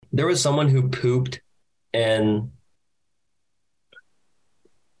There was someone who pooped in,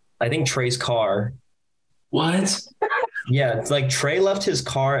 I think, Trey's car. What? Yeah, it's like Trey left his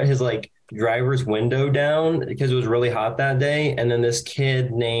car, his like driver's window down because it was really hot that day. And then this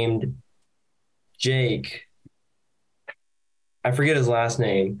kid named Jake, I forget his last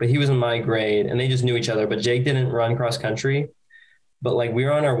name, but he was in my grade and they just knew each other. But Jake didn't run cross country. But like we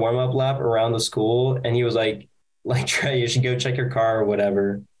were on our warm up lap around the school and he was like Trey, you should go check your car or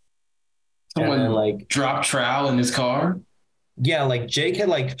whatever. And then Someone like, dropped trowel in his car? yeah, like Jake had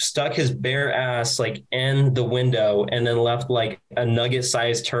like stuck his bare ass like in the window and then left like a nugget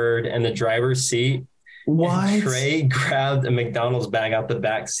sized turd in the driver's seat. What? Trey grabbed a McDonald's bag out the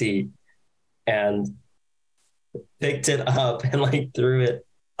back seat and picked it up and like threw it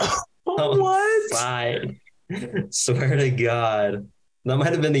What? outside. Swear to God. That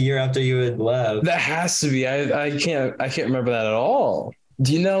might have been the year after you had left. That has to be. I can't remember that at all.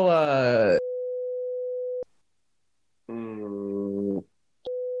 Do you know Mm,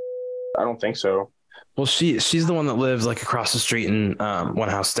 I don't think so. well she's the one that lives like across the street in one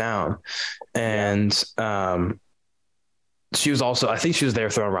house down. And she was also, I think she was there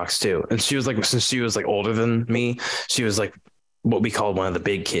throwing rocks too. And she was like, since she was like older than me, she was like what we called one of the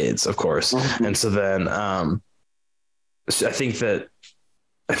big kids, of course. Mhm. And so then I think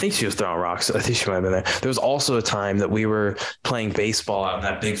she was throwing rocks. I think she might have been there. There was also a time that we were playing baseball out in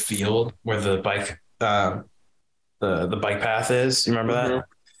that big field where the bike the bike path is. You remember that?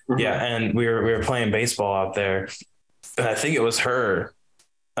 Mhm. Yeah, and we were playing baseball out there. And I think it was her.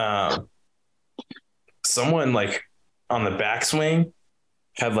 Someone like on the backswing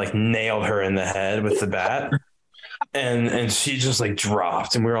had like nailed her in the head with the bat. And she just like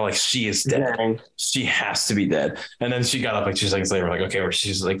dropped and we were like, she is dead. Dang. She has to be dead. And then she got up like 2 seconds later, we're like, okay, where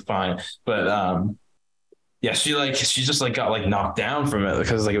she's like fine. But yeah, she just like got like knocked down from it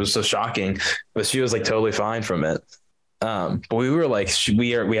because like it was so shocking. But she was like totally fine from it. But we were like,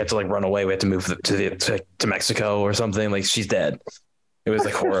 we had to like run away. We had to move to Mexico or something. Like she's dead. It was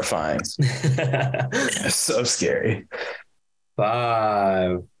like horrifying. It's so scary.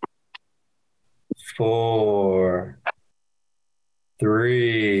 5, 4,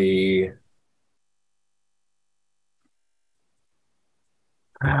 3.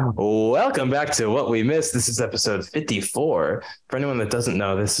 Welcome back to What We Missed. This is episode 54. For anyone that doesn't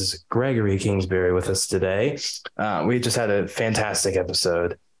know, this is Gregory Kingsbury with us today. We just had a fantastic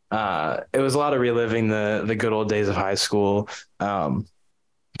episode. It was a lot of reliving the good old days of high school.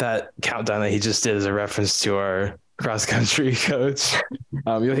 That countdown that he just did is a reference to our cross country coach.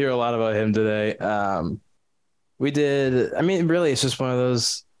 You'll hear a lot about him today. We did. I mean, really, it's just one of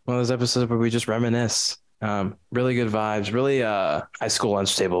those episodes where we just reminisce. Really good vibes, really high school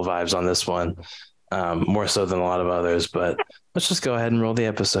lunch table vibes on this one, more so than a lot of others. But let's just go ahead and roll the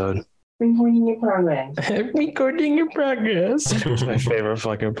episode. Recording in progress. Recording in progress. That's my favorite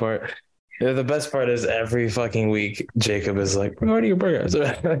fucking part. Yeah, the best part is every fucking week, Jacob is like, recording in progress.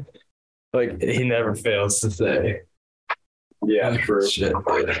 Like, he never fails to say. Yeah, true. Shit.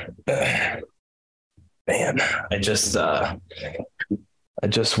 Man, I just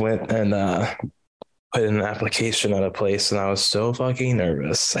went and put in an application at a place and I was so fucking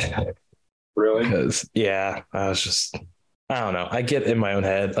nervous. Really? Because I don't know. I get in my own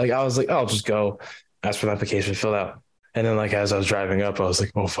head. Like I was like, oh, I'll just go ask for the application, fill it out. And then like as I was driving up, I was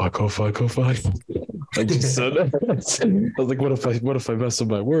like, oh fuck. Like just so nervous. I was like, what if I mess up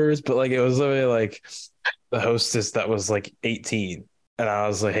my words? But like it was literally like the hostess that was like 18. And I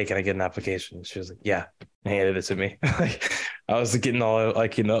was like, hey, can I get an application? She was like, yeah. And handed it to me. Like I was getting all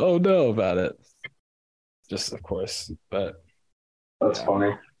like, oh no about it. Just of course. But That's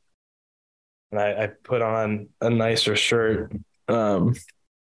funny. and I put on a nicer shirt. So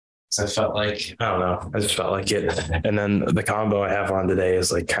I felt like, I don't know, I just felt like it. And then the combo I have on today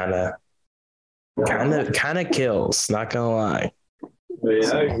is like kind of kills, not gonna lie. But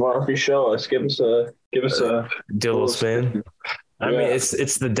yeah, why don't you show us? Give us a Do a little spin. I mean,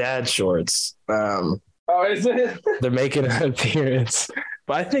 it's the dad shorts. Oh, is it? They're making an appearance.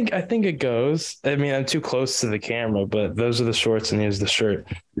 But I think it goes. I mean, I'm too close to the camera, but those are the shorts and here's the shirt.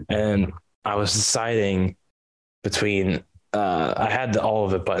 And I was deciding between I had all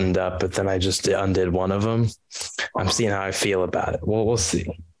of it buttoned up, but then I just undid one of them. I'm seeing how I feel about it. Well, we'll see.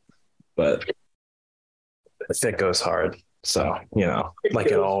 But the fit goes hard. So, like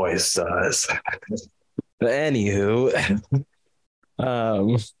it always does. But anywho,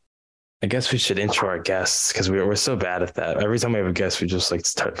 I guess we should intro our guests because we're so bad at that. Every time we have a guest, we just like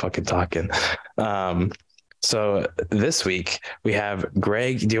start fucking talking. So this week we have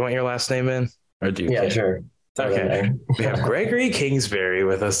Greg. Do you want your last name in, or do you? Yeah, care? sure. Throw it in Okay. We have there. Gregory Kingsbury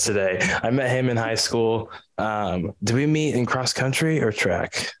with us today. I met him in high school. Did we meet in cross country or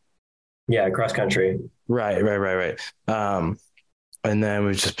track? Yeah, cross country. Right. And then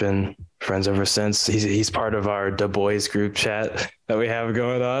we've just been friends ever since. He's part of our Du Bois group chat that we have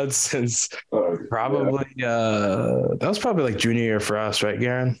going on since probably that was probably like junior year for us, right,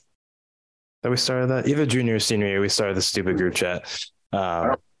 Garen? That we started that either junior or senior year. We started the stupid group chat. I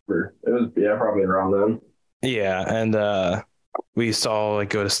don't remember. It was probably around then. Yeah, and we used to all like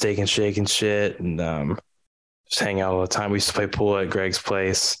go to Steak and Shake and shit, and just hang out all the time. We used to play pool at Greg's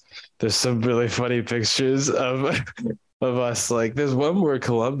place. There's some really funny pictures of of us. Like there's one where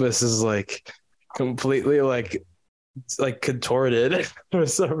Columbus is like completely like contorted for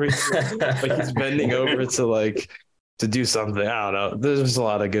some reason. Like he's bending over to do something. I don't know. There's just a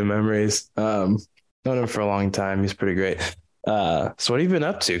lot of good memories. Known him for a long time. He's pretty great. So what have you been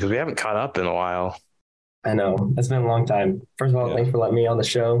up to? Because we haven't caught up in a while. I know. It's been a long time. First of all, Yeah. Thanks for letting me on the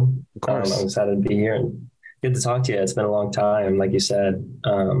show. Of course. I'm excited to be here and good to talk to you. It's been a long time, like you said.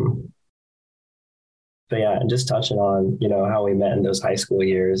 But yeah, and just touching on, how we met in those high school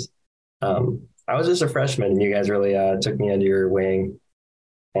years. I was just a freshman and you guys really took me under your wing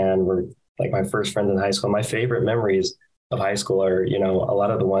and were like my first friends in high school. My favorite memories of high school are, a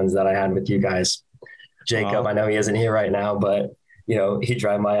lot of the ones that I had with you guys. Jacob, I know he isn't here right now, but, he'd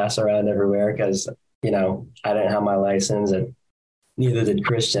drive my ass around everywhere because I didn't have my license and neither did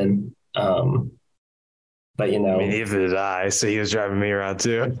Christian. But I mean, neither did I. So he was driving me around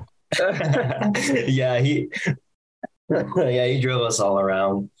too. yeah, he drove us all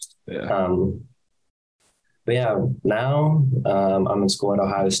around. Yeah. But yeah, now I'm in school at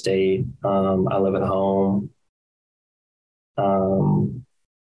Ohio State. I live at home.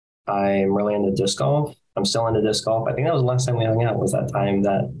 I'm really into disc golf. I'm still into disc golf. I think that was the last time we hung out was that time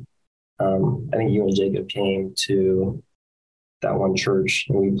that I think you and Jacob came to that one church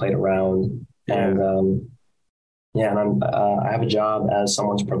and we played around. Yeah. And I have a job as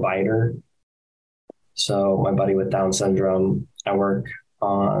someone's provider. So my buddy with Down syndrome, I work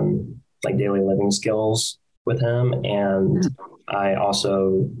on like daily living skills with him, and I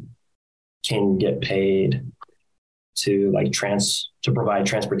also can get paid to to provide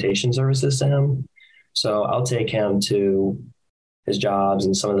transportation services to him. So I'll take him to his jobs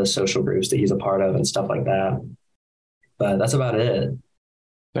and some of the social groups that he's a part of and stuff like that. But that's about it.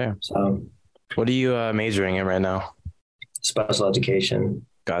 Yeah. So what are you majoring in right now? Special education.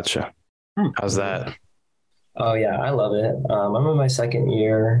 Gotcha. How's that? Oh yeah, I love it. I'm in my second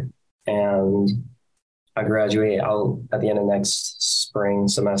year and I graduate at the end of next spring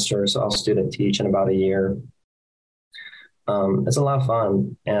semester. So I'll student teach in about a year. It's a lot of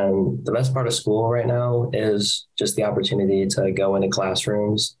fun. And the best part of school right now is just the opportunity to go into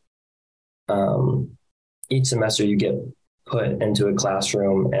classrooms. Each semester you get put into a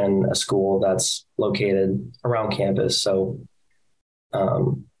classroom in a school that's located around campus. So,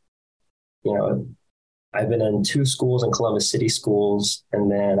 I've been in 2 schools in Columbus City schools,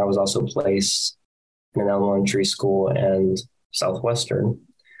 and then I was also placed in an elementary school and Southwestern.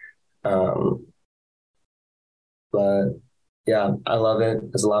 But yeah, I love it.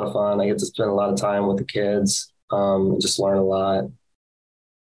 It's a lot of fun. I get to spend a lot of time with the kids, just learn a lot.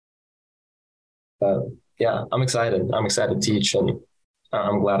 But yeah, I'm excited. I'm excited to teach, and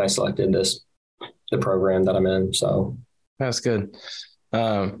I'm glad I selected the program that I'm in. So That's good.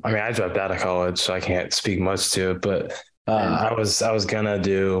 I mean, I dropped out of college, so I can't speak much to it, but I was gonna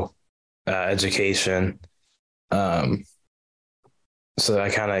do education. So I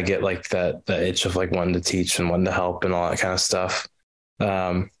kind of get like that itch of like wanting to teach and wanting to help and all that kind of stuff.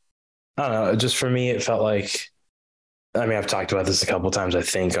 I don't know. Just for me, it felt like, I mean, I've talked about this a couple of times, I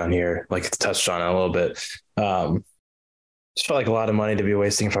think, on here, like it's touched on it a little bit. Just felt like a lot of money to be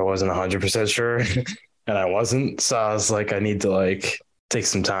wasting if I wasn't 100% sure, and I wasn't. So I was like, I need to like take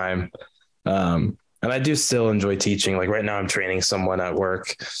some time. And I do still enjoy teaching. Like right now, I'm training someone at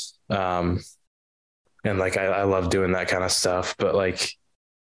work. And like I love doing that kind of stuff, but like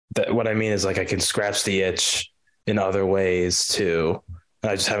what I mean is like I can scratch the itch in other ways too.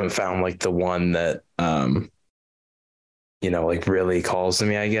 And I just haven't found like the one that like really calls to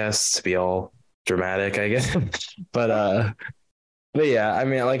me, I guess, to be all dramatic, I guess. but yeah, I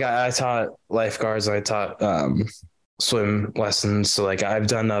mean, like I taught lifeguards, I taught swim lessons, so like I've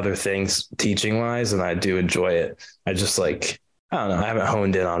done other things teaching wise, and I do enjoy it. I just like I don't know, I haven't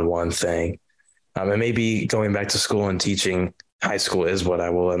honed in on one thing. And maybe going back to school and teaching high school is what I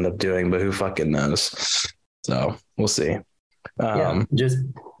will end up doing, but who fucking knows? So we'll see. Yeah, just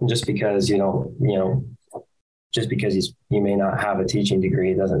because just because you may not have a teaching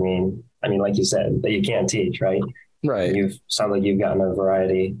degree doesn't mean I mean, like you said, that you can't teach, right? Right. You've sounds like you've gotten a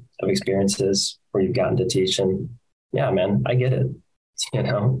variety of experiences where you've gotten to teach, and yeah, man, I get it. You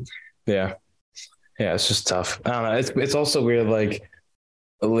know, Yeah. Yeah. It's just tough. I don't know. It's also weird, like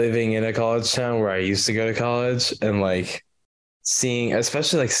living in a college town where I used to go to college and like seeing,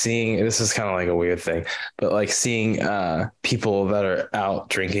 especially like seeing, this is kind of like a weird thing, but like seeing people that are out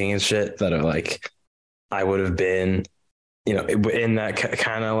drinking and shit that are like, I would have been, you know, in that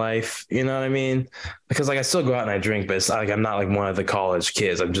kind of life, you know what I mean? Because like I still go out and I drink, but it's not like I'm not like one of the college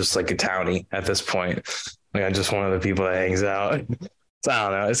kids. I'm just like a townie at this point. Like I'm just one of the people that hangs out. So I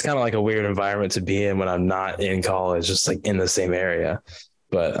don't know. It's kind of like a weird environment to be in when I'm not in college, just like in the same area.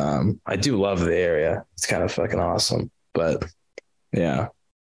 But I do love the area. It's kind of fucking awesome. But yeah.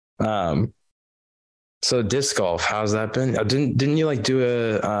 Um, so disc golf, how's that been? Didn't you like do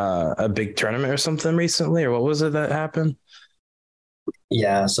a big tournament or something recently, or what was it that happened?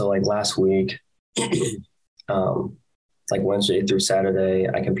 yeah. So like last week, um, like Wednesday through Saturday,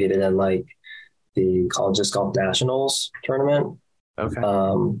 I competed in like the College Disc Golf Nationals tournament. Okay.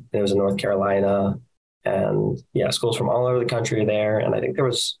 It was in North Carolina, and yeah, schools from all over the country there. And I think there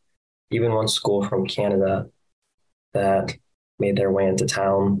was even one school from Canada that made their way into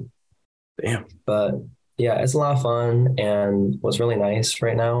town. Damn. But yeah, it's a lot of fun. And what's really nice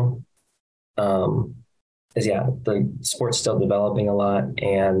right now um, is, yeah, the sport's still developing a lot.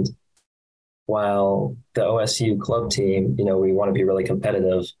 And while the OSU club team, you know, we want to be really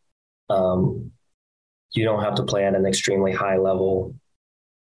competitive, um, you don't have to play at an extremely high level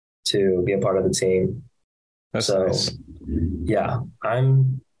to be a part of the team. That's So, nice. yeah,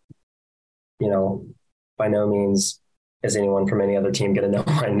 I'm, you know, by no means is anyone from any other team going to know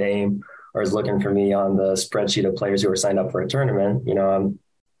my name or is looking for me on the spreadsheet of players who are signed up for a tournament. You know,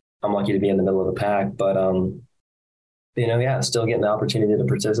 I'm lucky to be in the middle of the pack, but you know, yeah, still getting the opportunity to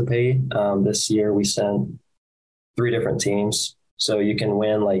participate. This year we sent 3 different teams, so you can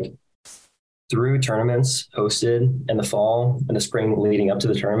win like through tournaments hosted in the fall and the spring leading up to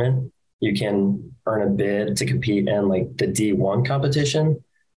the tournament. You can earn a bid to compete in like the D1 competition,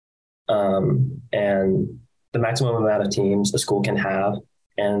 and the maximum amount of teams a school can have,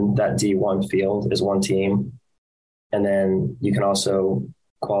 and that D1 field is 1 team. And then you can also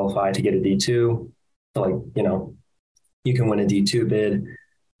qualify to get a D2. So like, you know, you can win a D2 bid,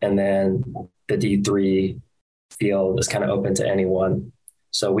 and then the D3 field is kind of open to anyone.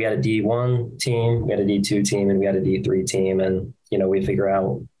 So we had a D1 team, we had a D2 team, and we had a D3 team. And, you know, we figure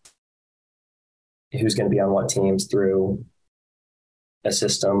out who's going to be on what teams through a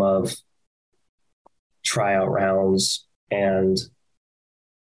system of tryout rounds. And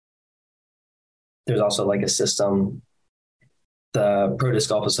there's also like a system, the Pro Disc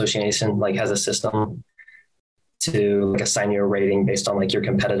Golf Association like has a system to like assign you a rating based on like your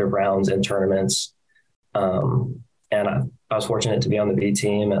competitive rounds in tournaments. And I was fortunate to be on the B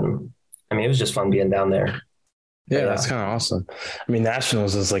team, and I mean, it was just fun being down there. Yeah, that's kind of awesome. I mean,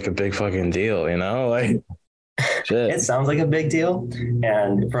 nationals is like a big fucking deal, you know? Like, shit. It sounds like a big deal.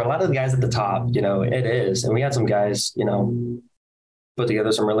 And for a lot of the guys at the top, you know, it is. And we had some guys, you know, put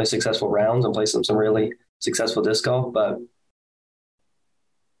together some really successful rounds and play some really successful disc golf. But,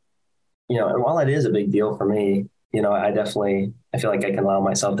 you know, and while it is a big deal for me, you know, I feel like I can allow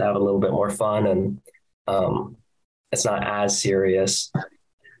myself to have a little bit more fun, and it's not as serious.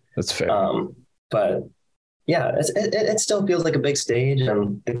 That's fair. But yeah, it still feels like a big stage,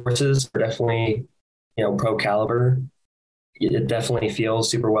 and the courses are definitely, you know, pro caliber. It definitely feels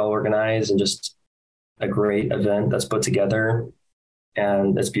super well organized and just a great event that's put together,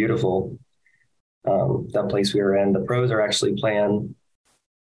 and it's beautiful. That place we were in, the pros are actually playing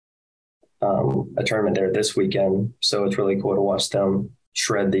a tournament there this weekend, so it's really cool to watch them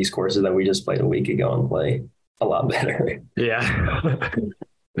shred these courses that we just played a week ago and play a lot better. Yeah.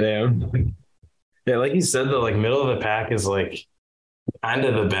 Damn. Yeah, like you said, the like middle of the pack is like kind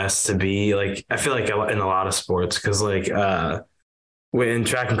of the best to be. Like I feel like in a lot of sports, because like when in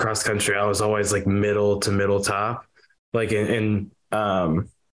track and cross country, I was always like middle to middle top. Like in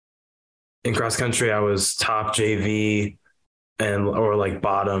cross country, I was top JV and or like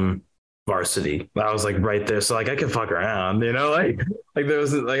bottom varsity. I was like right there, so like I could fuck around, you know, like there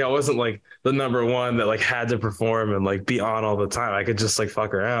was like I wasn't like the number one that like had to perform and like be on all the time. I could just like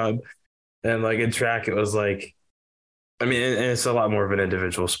fuck around. And like in track, it was like, I mean, and it's a lot more of an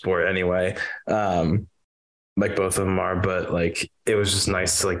individual sport anyway. Like both of them are, but like it was just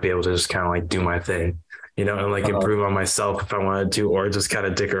nice to like be able to just kind of like do my thing, you know, and like improve on myself if I wanted to, or just kind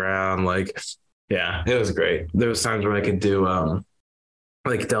of dick around. Like, yeah, it was great. There was times where I could do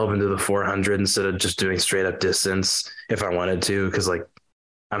like delve into the 400 instead of just doing straight up distance if I wanted to, because like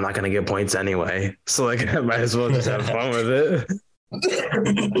I'm not gonna get points anyway. So like I might as well just have fun with it.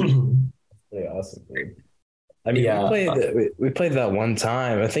 Yeah, awesome. Dude. I mean, Yeah, we played that one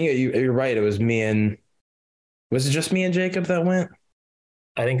time. I think you're right. It was me and was it just me and Jacob that went?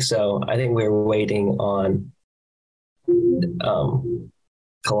 I think so. I think we were waiting on um,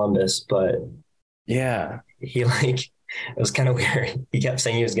 Columbus, but Yeah. he like it was kind of weird. He kept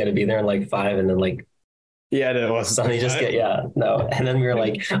saying he was going to be there in like 5, and then like Yeah, it wasn't. suddenly just get no, and then we were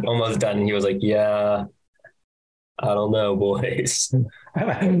like almost done, and he was like, yeah, I don't know, boys.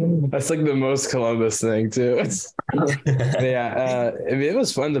 That's like the most Columbus thing too. Yeah, I mean, it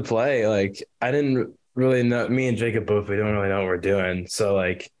was fun to play. Like I didn't really know. Me and Jacob both, we don't really know what we're doing. So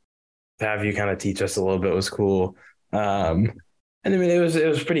like to have you kind of teach us a little bit was cool. And I mean, it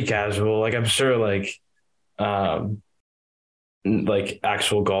was pretty casual. Like I'm sure um like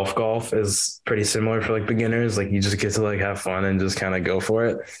actual golf is pretty similar for like beginners. Like you just get to like have fun and just kind of go for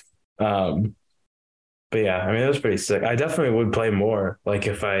it. Um, but yeah, I mean, it was pretty sick. I definitely would play more, like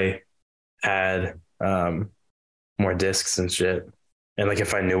if I had more discs and shit. And like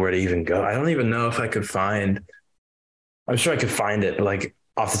if I knew where to even go. I don't even know if I could find I'm sure I could find it, but like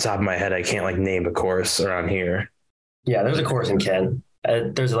off the top of my head, I can't like name a course around here. Yeah, there's a course in Kent.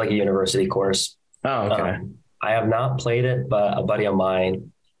 There's like a university course. Oh, okay. I have not played it, but a buddy of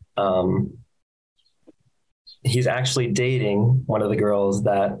mine, um, he's actually dating one of the girls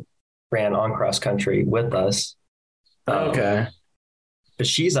that ran on cross country with us. Okay. But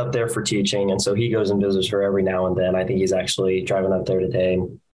she's up there for teaching, and so he goes and visits her every now and then. I think he's actually driving up there today.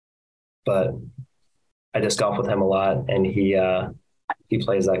 But I disc golf with him a lot, and he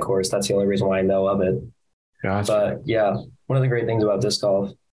plays that course. That's the only reason why I know of it. Gotcha. But yeah, one of the great things about disc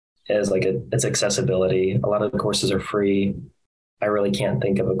golf is like its accessibility. A lot of the courses are free. I really can't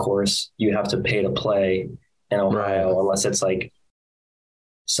think of a course you have to pay to play in Ohio unless it's like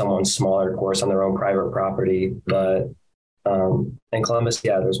someone's smaller course on their own private property. But in Columbus,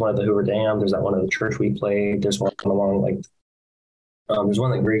 yeah, there's one at the Hoover Dam. There's that one at the church we played. There's one along like there's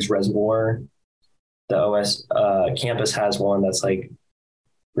one at Griggs Reservoir. The OS campus has one that's like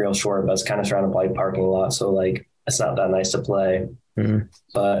real short, but it's kind of surrounded by parking lot. So like it's not that nice to play. Mm-hmm.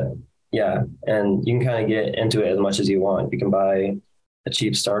 But yeah, and you can kind of get into it as much as you want. You can buy a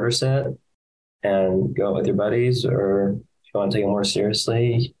cheap starter set and go out with your buddies, or if you want to take it more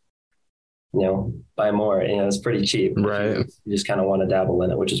seriously, buy more. It's pretty cheap. Right. You just kind of want to dabble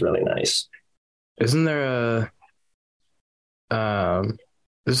in it, which is really nice. Isn't there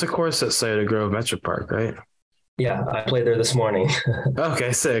there's a course at Scioto Grove Metro Park, right? Yeah, I played there this morning.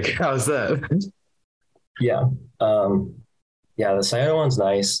 Okay, sick. How's that? Yeah. Yeah, the Scioto one's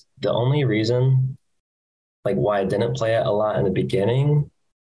nice. The only reason like why I didn't play it a lot in the beginning,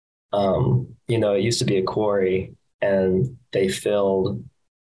 it used to be a quarry and they filled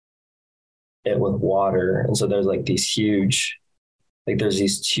it with water. And so there's like these huge, like there's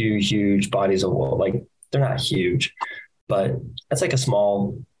these 2 huge bodies of water. Like they're not huge, but it's like a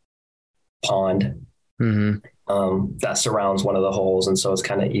small pond that surrounds one of the holes. And so it's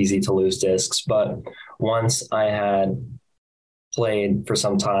kind of easy to lose discs. But once I had played for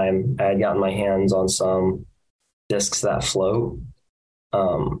some time, I had gotten my hands on some discs that float.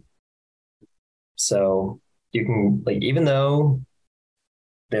 So you can like, even though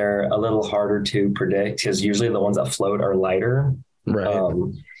they're a little harder to predict, because usually the ones that float are lighter. Right.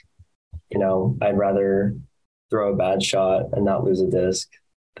 I'd rather throw a bad shot and not lose a disc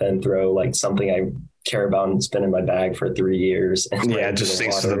than throw like something I care about and spin in my bag for 3 years. And yeah, it just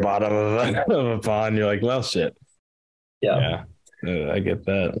sinks to the bottom of a pond. You're like, well, shit. Yeah. I get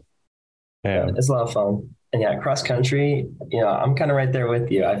that. Yeah, it's a lot of fun. And yeah, cross country, I'm kind of right there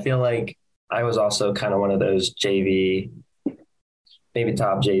with you. I feel like I was also kind of one of those JV, maybe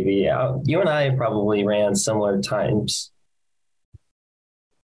top JV. You and I probably ran similar times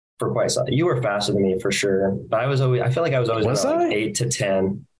for quite some. You were faster than me for sure, but I feel like I was always like 8 to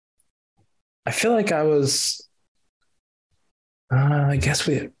 10. I feel like I was, I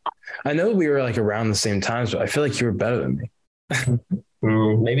know we were like around the same times, but I feel like you were better than me.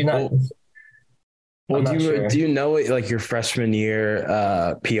 Maybe not. Well, do you know what like your freshman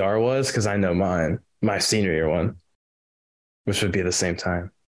year PR was? Because I know mine, my senior year one, which would be the same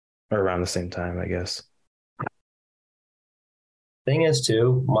time or around the same time, I guess. Thing is,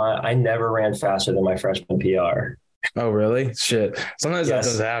 too, I never ran faster than my freshman PR. Oh, really? Shit. Sometimes that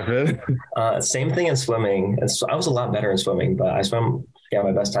does happen. Same thing in swimming. And so I was a lot better in swimming, but I swam,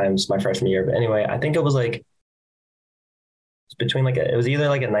 my best times my freshman year. But anyway, I think it was like between it was either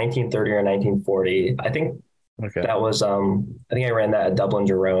like a 1930 or 1940. I think that was, I think I ran that at Dublin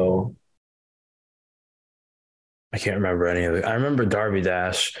Giro. I can't remember any of it. I remember Derby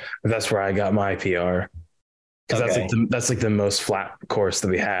Dash. That's where I got my PR. Because Okay. that's like the most flat course that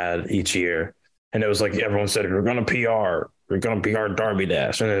we had each year. And it was like everyone said, we're gonna PR, we're gonna PR Derby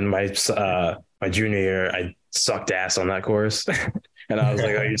Dash. And then my junior year, I sucked ass on that course. And I was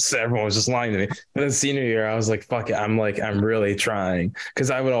like, oh, everyone was just lying to me. But then senior year, I was like, fuck it. I'm really trying.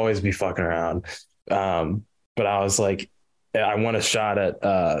 Because I would always be fucking around. But I was like, I want a shot at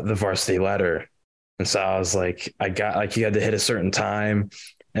the varsity letter. And so I was like, I got like you had to hit a certain time.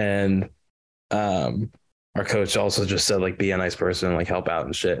 And our coach also just said like be a nice person, like help out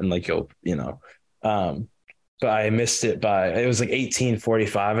and shit, and like but I missed it by it was like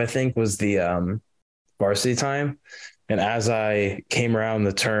 18:45, I think, was the varsity time. And as I came around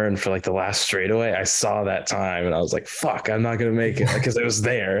the turn for like the last straightaway, I saw that time and I was like, fuck, I'm not gonna make it because it was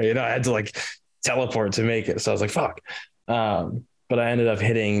there. I had to like teleport to make it. So I was like, fuck. But I ended up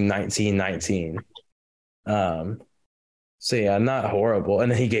hitting 19:19. So yeah, not horrible.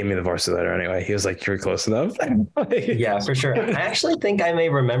 And then he gave me the varsity letter anyway. He was like, "You're close enough." Yeah, for sure. I actually think I may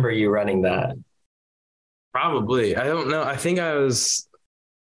remember you running that. Probably. I don't know. I'm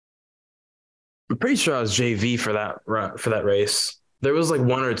pretty sure I was JV for that race. There was like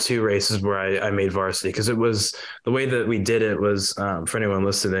one or two races where I made varsity because it was the way that we did it was for anyone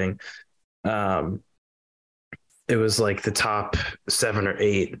listening. It was like the top 7 or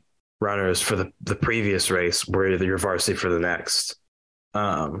 8 runners for the previous race were your varsity for the next.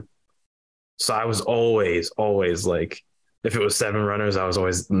 So I was always like, if it was 7 runners, I was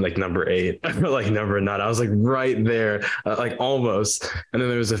always like number 8 or like number 9. I was like right there, like almost. And then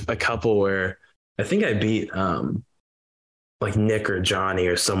there was a couple where I think I beat like Nick or Johnny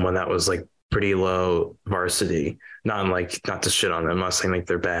or someone that was like pretty low varsity. Not to shit on them. I'm not saying like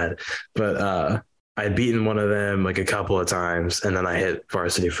they're bad, but I had beaten one of them like a couple of times, and then I hit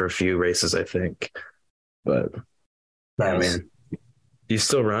varsity for a few races, I think. But yeah, Nice. man, do you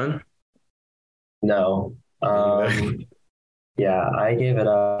still run? No. Yeah, I gave it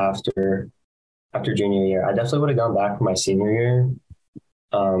up after junior year. I definitely would have gone back for my senior year,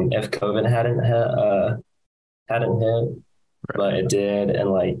 if COVID hadn't hit, but it did,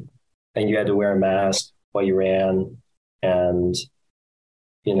 and like, and you had to wear a mask while you ran, and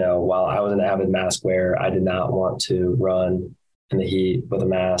while I was an avid mask wearer, I did not want to run in the heat with a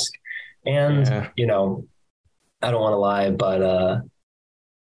mask, and Yeah. I don't want to lie, but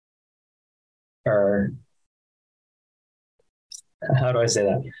or how do I say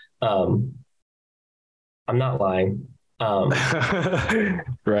that? I'm not lying.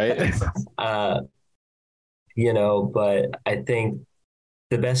 Right. Uh, but I think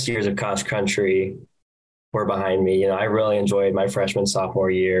the best years of cross country were behind me. I really enjoyed my freshman, sophomore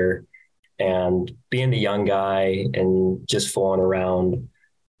year, and being the young guy and just fooling around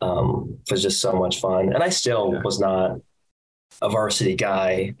was just so much fun. And I still was not a varsity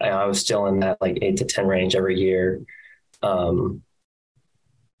guy. I was still in that like 8 to 10 range every year.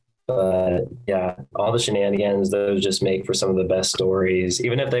 But yeah, all the shenanigans, those just make for some of the best stories,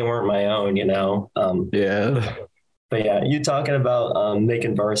 even if they weren't my own. Yeah. But yeah, you talking about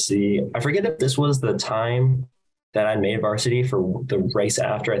making varsity. I forget if this was the time that I made varsity for the race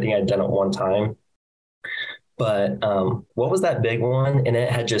after. I think I'd done it one time. But what was that big one? And it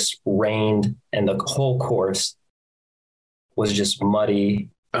had just rained and the whole course was just muddy.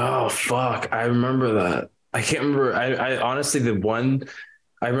 Oh fuck! I remember that. I can't remember. I honestly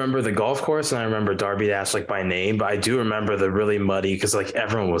I remember the golf course and I remember Derby Dash like by name, but I do remember the really muddy because like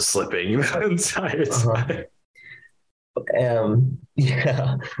everyone was slipping the entire time.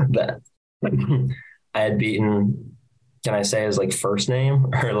 Yeah, that I had beaten. Can I say his like first name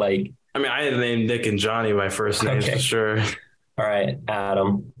or like? I mean, I had named Nick and Johnny my first names for sure. All right,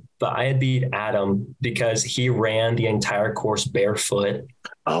 Adam. But I had beat Adam because he ran the entire course barefoot.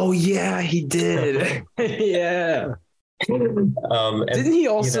 Oh yeah, he did. Yeah. Didn't he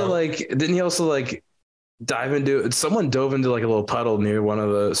also like dive into someone dove into like a little puddle near one of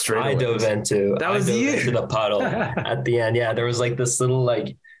the straightaways? I dove into the puddle at the end. Yeah, there was like this little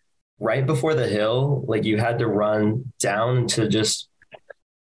like right before the hill, like you had to run down to just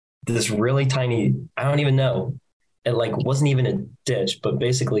this really tiny, I don't even know. It like wasn't even a ditch, but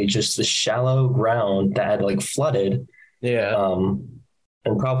basically just the shallow ground that had like flooded. Yeah.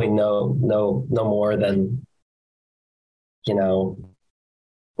 And probably no more than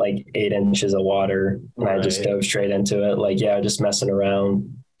like 8 inches of water, and I just dove straight into it. Like, yeah, just messing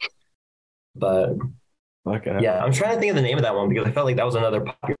around. But yeah, I'm trying to think of the name of that one because I felt like that was another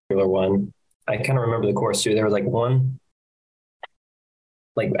popular one. I kind of remember the course too. There was like one,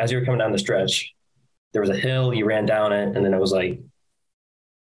 like as you were coming down the stretch, there was a hill, you ran down it, and then it was like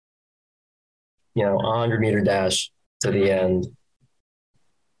a 100-meter dash to the end.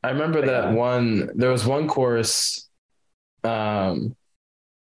 I remember that one. There was one course that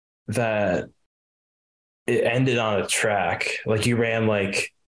it ended on a track. Like you ran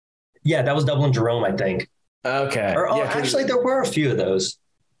like. Yeah, that was Dublin Jerome, I think. Okay. Or yeah, actually, there were a few of those.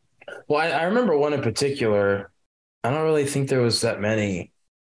 Well, I remember one in particular. I don't really think there was that many.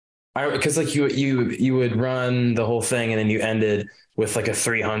 Because like you would run the whole thing and then you ended with like a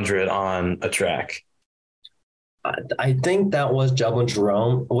 300 on a track. I think that was Dublin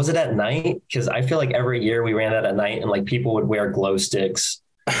Jerome. Was it at night? Because I feel like every year we ran that at night, and like people would wear glow sticks.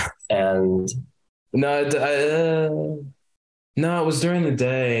 And No, no, it was during the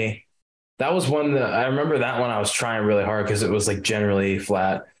day. That was one that I remember. That one I was trying really hard because it was like generally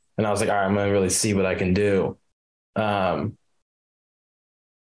flat, and I was like, all right, I'm gonna really see what I can do. But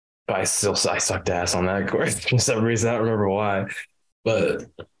I sucked ass on that course for some reason. I don't remember why. But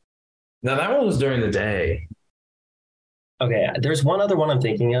now that one was during the day. okay, there's one other one I'm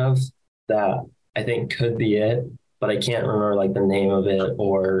thinking of that I think could be it, but I can't remember like the name of it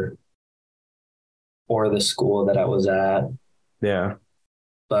or the school that I was at. Yeah.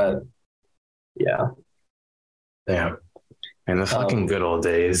 But yeah. Yeah. And the fucking good old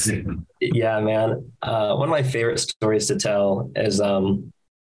days. Yeah, man. One of my favorite stories to tell is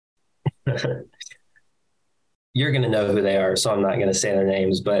you're gonna know who they are, so I'm not gonna say their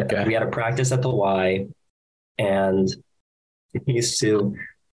names, but Okay. we had a practice at the Y, and we used to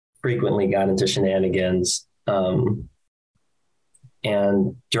frequently got into shenanigans.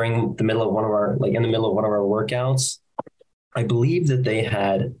 And during the middle of one of our in the middle of one of our workouts, I believe that they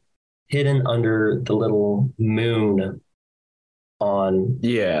had hidden under the little moon on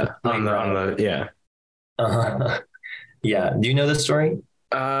Yeah. On the yeah. Yeah. Do you know this story?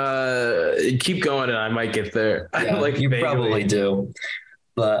 Keep going and I might get there. Yeah, like you vaguely. probably do.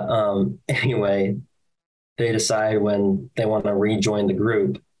 But anyway, they decide when they want to rejoin the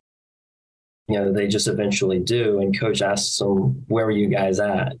group, they just eventually do. And coach asks them, where were you guys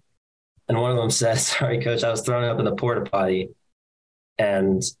at? And one of them says, sorry, coach, I was thrown up in the porta potty.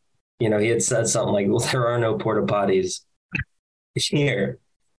 And, he had said something like, well, there are no porta potties here.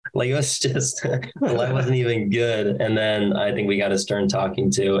 Like it was just, the light wasn't even good. And then I think we got a stern talking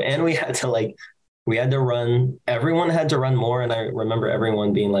to, and we had to run, everyone had to run more. And I remember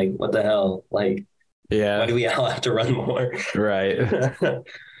everyone being like, what the hell? Like, yeah, why do we all have to run more? Right.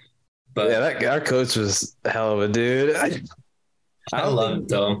 But yeah, our coach was a hell of a dude. I love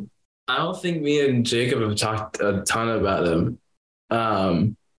him. I don't think me and Jacob have talked a ton about him.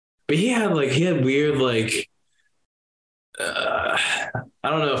 But he had weird I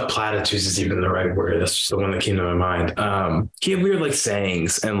don't know if platitudes is even the right word. That's just the one that came to my mind. He had weird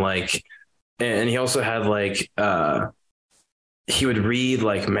sayings and he also had he would read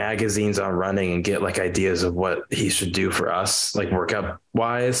magazines on running and get ideas of what he should do for us, workout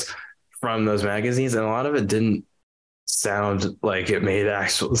wise, from those magazines. And a lot of it didn't sound like it made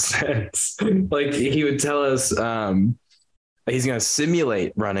actual sense. He would tell us he's going to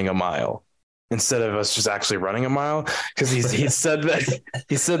simulate running a mile instead of us just actually running a mile. Cause he said that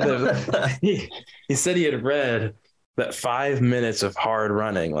he said he had read that 5 minutes of hard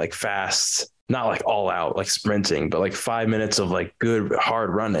running, fast, not all out, sprinting, but 5 minutes of good hard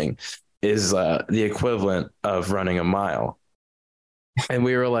running is the equivalent of running a mile. And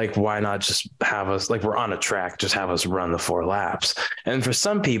we were like, why not just have us we're on a track, just have us run the 4 laps. And for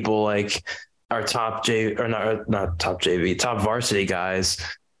some people, our top varsity guys,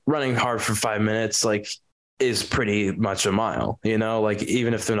 running hard for 5 minutes, is pretty much a mile,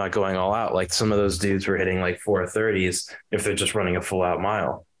 even if they're not going all out. Some of those dudes were hitting 4:30s if they're just running a full out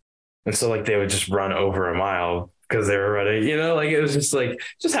mile. And so they would just run over a mile because they were running, it was just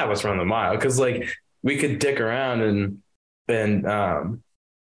just have us run the mile. Cause we could dick around and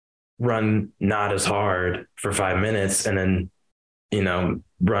run not as hard for 5 minutes and then,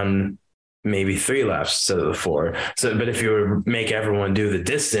 run maybe 3 laps instead of the 4. So, but if you were make everyone do the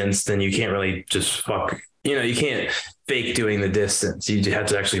distance, then you can't really just you can't fake doing the distance. You have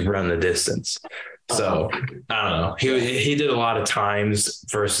to actually run the distance. So I don't know. He did a lot of times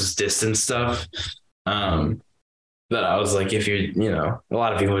versus distance stuff. That I was if a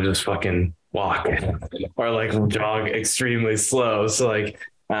lot of people just fucking walk or jog extremely slow. So I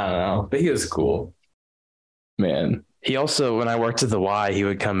don't know, but he was cool, man. He also, when I worked at the Y, he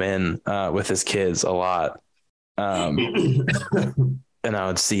would come in with his kids a lot. And I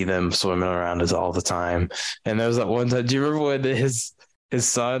would see them swimming around us all the time. And there was that one time, do you remember when his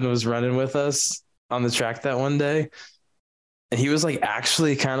son was running with us on the track that one day? And he was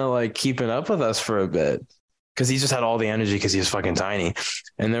actually kind of keeping up with us for a bit. because he just had all the energy because he was fucking tiny.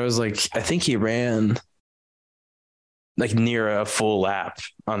 And there was like, I think he ran like near a full lap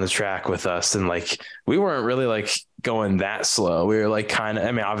on the track with us. And like, we weren't really like going that slow. We were like kind of,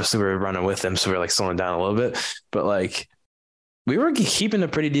 I mean, obviously we were running with him. So we were like slowing down a little bit, but like we were keeping a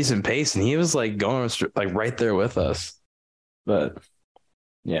pretty decent pace and he was like going like right there with us. But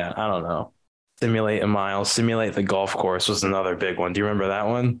yeah, I don't know. Simulate a mile, simulate the golf course was another big one. Do you remember that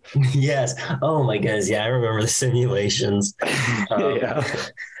one? Yes. Oh my goodness. Yeah, I remember the simulations. Yeah.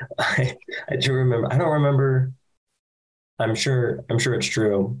 I do remember. I don't remember. I'm sure it's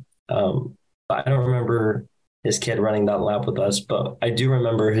true. But I don't remember his kid running that lap with us, but I do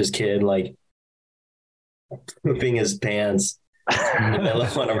remember his kid like pooping his pants in the middle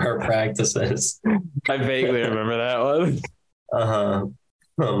of one of our practices. I vaguely remember that one. Uh-huh.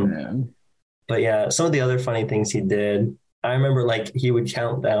 But yeah, some of the other funny things he did, I remember like he would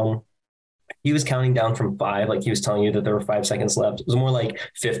count down. He was counting down from 5, like he was telling you that there were 5 seconds left. It was more like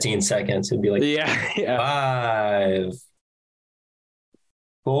 15 seconds. It'd be like yeah. 5,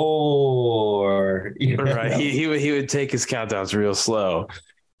 4. Right. He would take his countdowns real slow.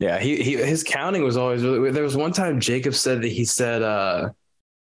 Yeah, his counting was always really weird. There was one time Jacob said that he said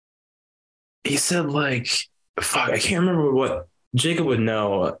like fuck, I can't remember what Jacob would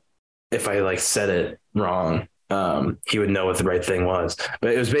know if I like said it wrong. He would know what the right thing was.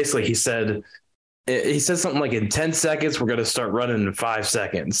 But it was basically he said something like in 10 seconds we're gonna start running in 5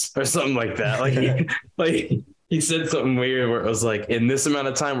 seconds or something like that. Like he said something weird where it was like in this amount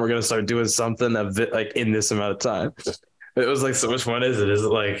of time we're gonna start doing something like in this amount of time. It was like, so which one is it? Is it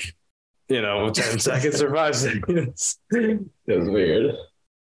like, 10 seconds or 5 seconds? It was weird.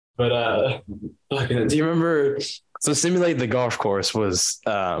 But do you remember? So simulate the golf course was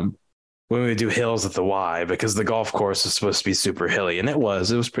when we would do hills at the Y, because the golf course was supposed to be super hilly, and it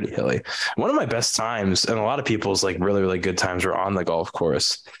was pretty hilly. One of my best times, and a lot of people's like really, really good times were on the golf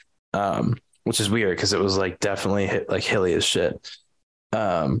course, which is weird because it was like definitely like hilly as shit.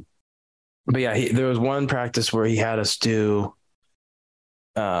 But yeah, there was one practice where he had us do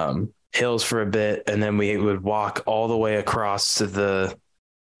hills for a bit, and then we would walk all the way across to the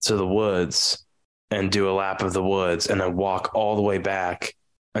woods and do a lap of the woods, and then walk all the way back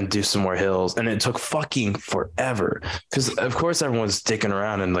and do some more hills. And it took fucking forever because of course everyone's sticking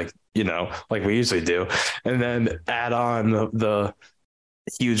around and like we usually do, and then add on the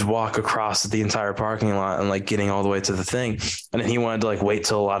huge walk across the entire parking lot and like getting all the way to the thing. And then he wanted to like wait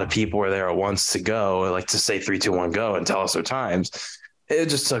till a lot of people were there at once to go, like to say 3, 2, 1, go and tell us their times. It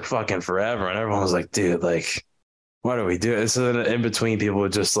just took fucking forever. And everyone was like, dude, like, what are we doing? So then in between people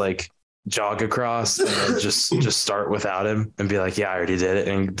would just like jog across and then just start without him and be like, yeah, I already did it.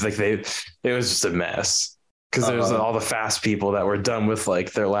 And like it was just a mess. Because there's all the fast people that were done with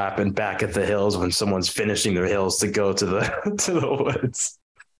like their lap and back at the hills when someone's finishing their hills to go to the the woods.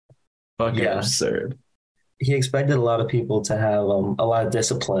 Fucking absurd. He expected a lot of people to have a lot of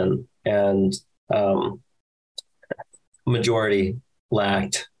discipline, and majority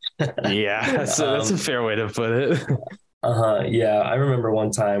lacked. Yeah, that's a fair way to put it. Yeah, I remember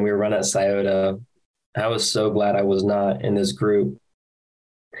one time we were running at Scioto. I was so glad I was not in this group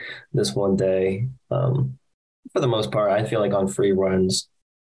this one day. For the most part, I feel like on free runs,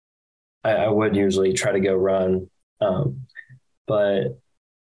 I would usually try to go run. But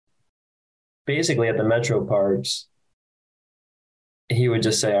basically at the metro parks, he would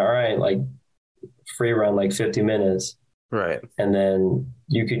just say, all right, like free run, like 50 minutes. Right. And then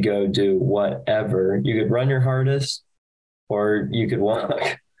you could go do whatever. You could run your hardest or you could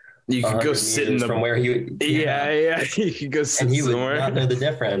walk. You could go sit in the from where he yeah. You could go sit and he somewhere. would not know the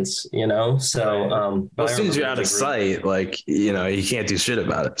difference, So well, as soon as you're out of sight, like you can't do shit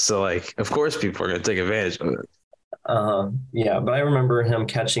about it. So like of course people are gonna take advantage of it. Yeah, but I remember him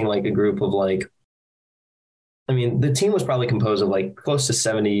catching like a group of like, I mean, the team was probably composed of like close to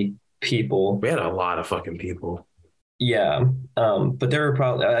 70 people. We had a lot of fucking people. Yeah. But there were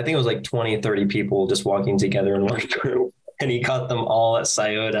probably, I think it was like 20, 30 people just walking together in one group. And he caught them all at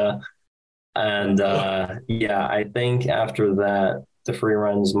Scioto. And yeah, I think after that, the free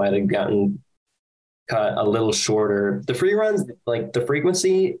runs might have gotten cut a little shorter. The free runs, like the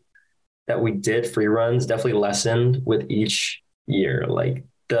frequency that we did free runs definitely lessened with each year. Like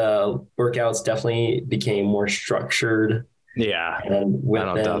the workouts definitely became more structured. Yeah. And I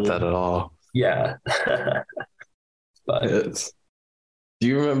don't doubt that at all. Yeah. But do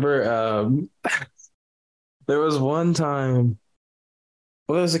you remember there was one time,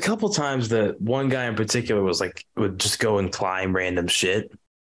 well, there was a couple times that one guy in particular was like, would just go and climb random shit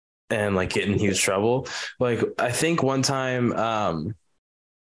and like get in huge trouble. Like, I think one time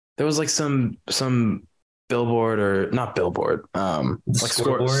there was like some billboard or not billboard,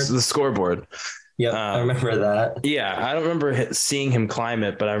 the scoreboard. Yep, I remember that. Yeah, I don't remember seeing him climb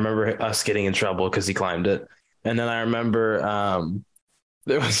it, but I remember us getting in trouble because he climbed it. And then I remember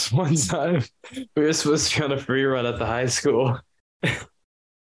there was one time we were supposed to be on a free run at the high school,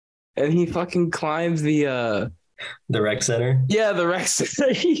 and he fucking climbed the rec center. Yeah, the rec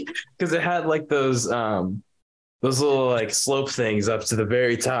center because it had like those little like slope things up to the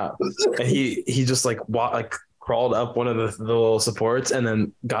very top, and he just like crawled up one of the little supports and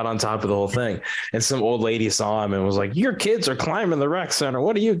then got on top of the whole thing. And some old lady saw him and was like, "Your kids are climbing the rec center.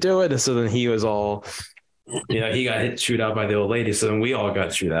 What are you doing?" And so then he was all, he got chewed out by the old lady. So then we all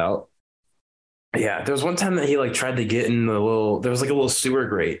got chewed out. Yeah, there was one time that he like tried to get in there was like a little sewer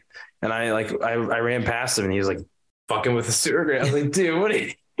grate, and I ran past him and he was like fucking with the sewer grate. I was like, "Dude, what are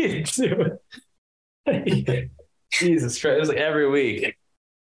you doing?" Jesus Christ! It was like every week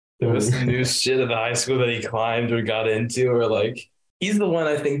there was some new shit at the high school that he climbed or got into, or like he's the one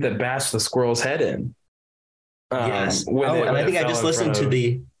I think that bashed the squirrel's head in. Yes. And I think I just listened to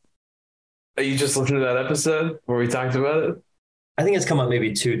the. You just listened to that episode where we talked about it? I think it's come up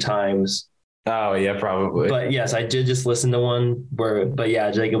maybe 2 times. Oh yeah, probably. But yes, I did just listen to one where. But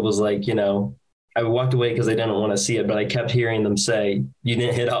yeah, Jacob was like, I walked away because I didn't want to see it, but I kept hearing them say, "You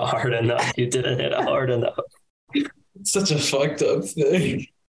didn't hit it hard enough. You didn't hit it hard enough." It's such a fucked up thing.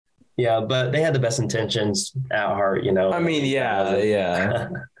 Yeah, but they had the best intentions at heart, I mean, yeah.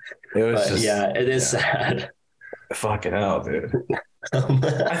 It was it is sad. Fucking hell, dude.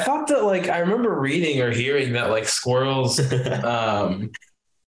 I thought that I remember reading or hearing that squirrels, if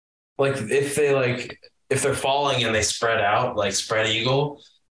they're falling and they spread out, spread eagle,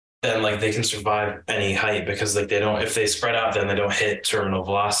 then they can survive any height because they don't, if they spread out, then they don't hit terminal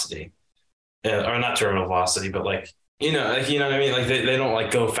velocity, or not terminal velocity, but you know what I mean? They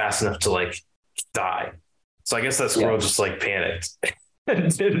don't go fast enough to die. So I guess that squirrel just panicked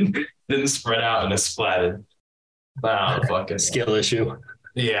and didn't spread out and it splatted. Wow, fucking skill issue.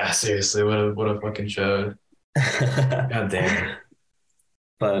 Yeah, seriously, what a fucking show. God damn.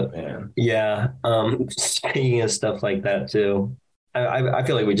 But man, yeah. Speaking of stuff like that too, I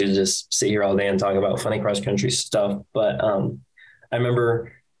feel like we could just sit here all day and talk about funny cross country stuff. But I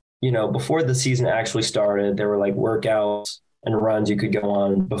remember, before the season actually started, there were workouts and runs you could go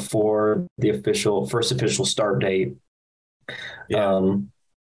on before the first official start date. Yeah.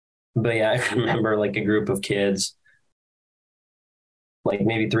 But yeah, I remember a group of kids,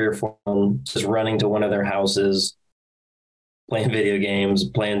 maybe 3 or 4 of them, just running to one of their houses, playing video games,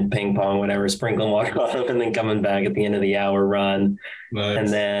 playing ping pong, whatever, sprinkling water on them, and then coming back at the end of the hour run. Nice. And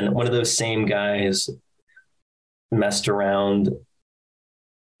then one of those same guys messed around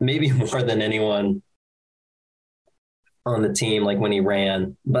maybe more than anyone on the team, when he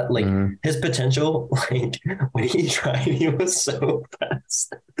ran, but his potential, when he tried, he was so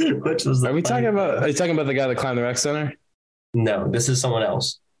fast. Which was are you talking about the guy that climbed the rec center? No, this is someone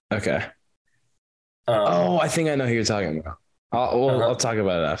else. Okay. I think I know who you're talking about. I'll talk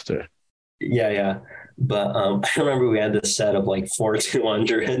about it after. Yeah. But I remember we had this set of 4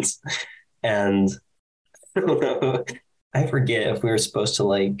 200s, and I forget if we were supposed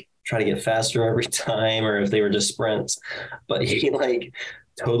to try to get faster every time or if they were just sprints, but he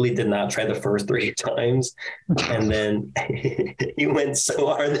totally did not try the first 3 times. And then he went so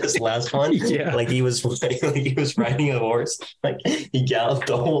hard this last one. Yeah. He was riding a horse. He galloped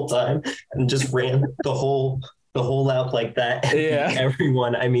the whole time and just ran the whole lap like that. Yeah.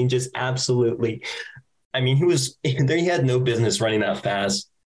 Everyone, I mean, just absolutely. I mean, he had no business running that fast.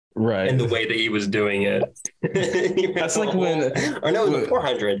 Right. And the way that he was doing it. That's it was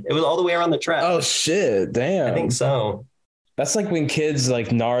 400. It was all the way around the track. Oh shit. Damn. I think so. That's when kids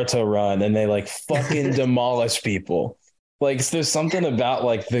Naruto run and they fucking demolish people. There's something about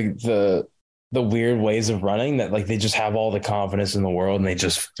the weird ways of running that they just have all the confidence in the world and they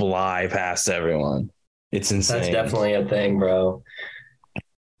just fly past everyone. It's insane. That's definitely a thing, bro.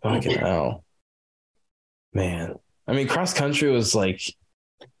 Fucking hell. Man. I mean, cross country was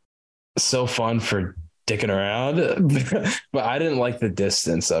so fun for dicking around, but I didn't like the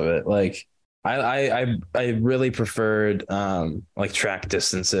distance of it. I really preferred track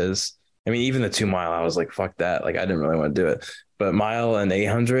distances. I mean, even the 2 mile, I was fuck that. I didn't really want to do it. But mile and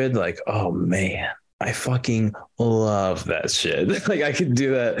 800, oh man, I fucking love that shit. I could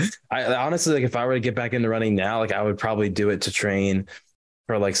do that. I honestly, if I were to get back into running now, I would probably do it to train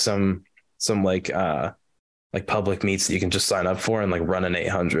for some public meets that you can just sign up for and run an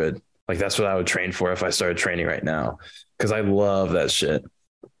 800. That's what I would train for if I started training right now, because I love that shit.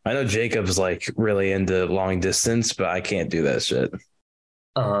 I know Jacob's really into long distance, but I can't do that shit.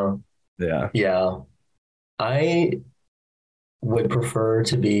 Yeah. I would prefer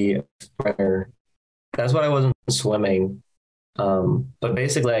to be a sprinter. That's what I was in swimming. But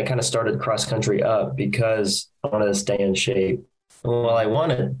basically, I kind of started cross country up because I wanted to stay in shape. Well, I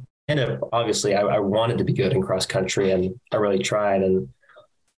wanted, and obviously, I wanted to be good in cross country, and I really tried. And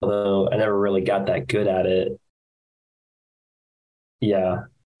although I never really got that good at it, yeah,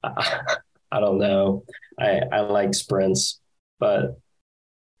 I don't know. I like sprints, but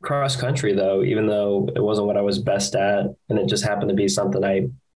cross country though, even though it wasn't what I was best at, and it just happened to be something I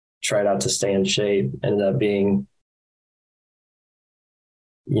tried out to stay in shape, ended up being,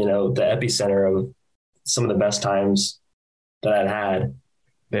 the epicenter of some of the best times that I'd had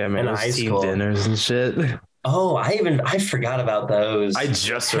Yeah, man, in those high team school. dinners and shit. Oh, I forgot about those. I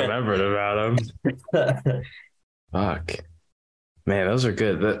just remembered about them. Fuck. Man, those are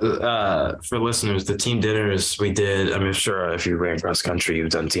good. For listeners, the team dinners we did, I mean, sure, if you ran cross country, you've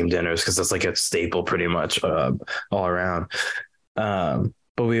done team dinners because that's like a staple pretty much all around.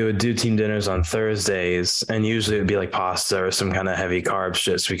 But we would do team dinners on Thursdays, and usually it would be like pasta or some kind of heavy carb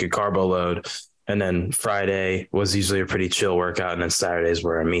shit so we could carbo load. And then Friday was usually a pretty chill workout, and then Saturdays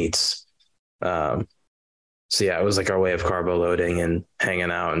were our meets. So yeah, it was like our way of carbo loading and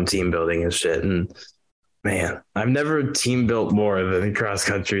hanging out and team building and shit. And man, I've never team built more than cross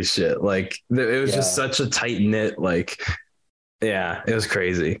country shit. Like it was just such a tight knit. Like, yeah, it was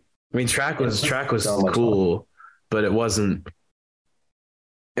crazy. I mean, track was so much cool, but it wasn't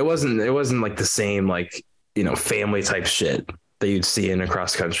like the same like family type shit that you'd see in a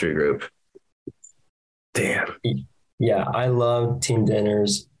cross country group. Damn. Yeah, I love team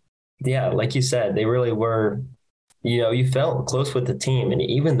dinners. Yeah, like you said, they really were, you felt close with the team. And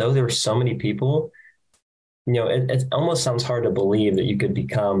even though there were so many people, it almost sounds hard to believe that you could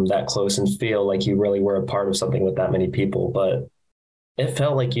become that close and feel like you really were a part of something with that many people. But it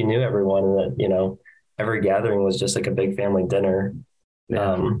felt like you knew everyone and that, every gathering was just like a big family dinner.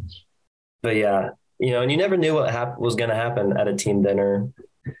 Yeah. But yeah, and you never knew what was going to happen at a team dinner.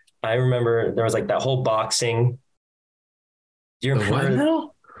 I remember there was like that whole boxing. Do you The what remember?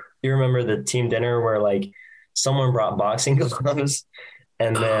 now? You remember the team dinner where like someone brought boxing gloves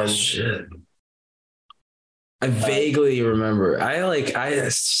and then Shit. I vaguely remember. I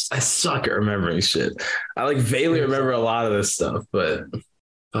suck at remembering shit. I like vaguely remember a lot of this stuff, but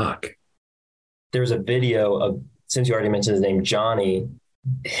fuck. there was a video of, since you already mentioned his name, Johnny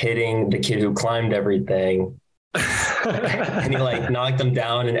hitting the kid who climbed everything and he like knocked him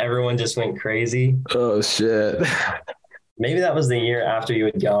down and everyone just went crazy. Oh shit. Maybe that was the year after you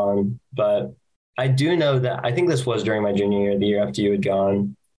had gone, but I do know that I think this was during my junior year, the year after you had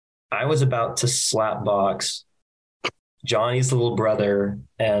gone. I was about to slap box Johnny's little brother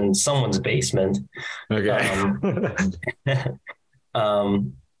and someone's basement. Okay.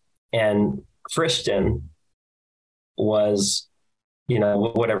 And Christian was,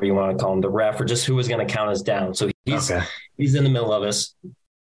 whatever you want to call him, the ref or just who was going to count us down. So he's in the middle of us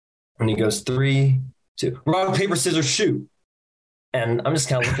and he goes 3, 2, rock, paper, scissors, shoot. And I'm just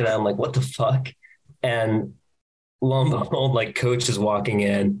kind of looking at him like, what the fuck? And lo and behold, like coach is walking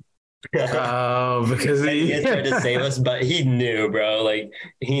in. Oh, because he tried to save us, but he knew, bro. Like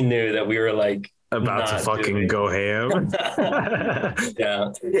he knew that we were like about to fucking go ham.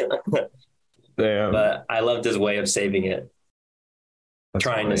 Yeah. Damn. But I loved his way of saving it. That's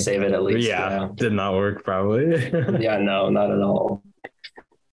trying funny. to save it at least. Yeah. Did not work probably. Yeah, no, not at all.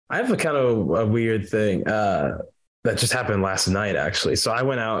 I have a kind of a weird thing that just happened last night, actually. So I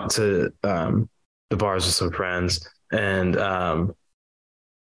went out to the bars with some friends, and so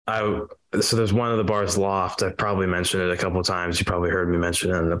there's one of the bars, Loft. I've probably mentioned it a couple of times. You probably heard me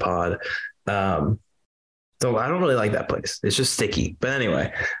mention it in the pod. So I don't really like that place. It's just sticky. But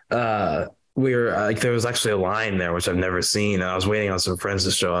anyway, we were like, there was actually a line there, which I've never seen. And I was waiting on some friends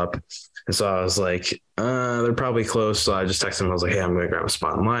to show up. And so I was like, they're probably close. So I just texted them. I was like, hey, I'm going to grab a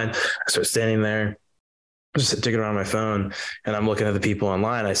spot in line. I start standing there, just taking around my phone. And I'm looking at the people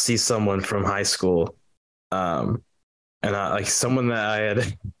online. I see someone from high school. And like someone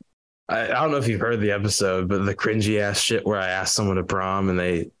that I don't know if you've heard the episode, but the cringy ass shit where I asked someone to prom and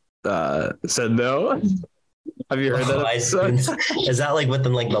they said no. Have you heard that episode? Is that like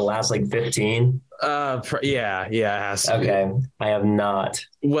within like the last like 15? Yeah, it has to Okay. be. I have not.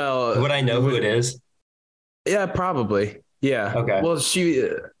 Well, would I know who it is? Yeah, probably. Yeah. Okay. Well,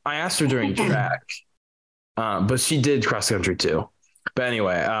 I asked her during track, but she did cross country too. But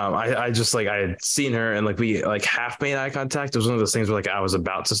anyway, I just like I had seen her and like we like half made eye contact. It was one of those things where like I was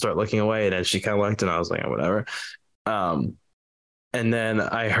about to start looking away and then she kind of looked and I was like, oh, whatever. And then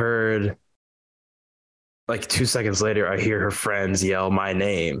I heard like 2 seconds later, I hear her friends yell my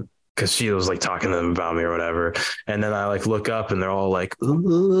name. because she was like talking to them about me or whatever. And then I like look up and they're all like,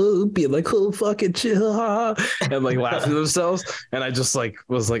 ooh, be like, oh, fucking chill, and like laughing to themselves. And I just like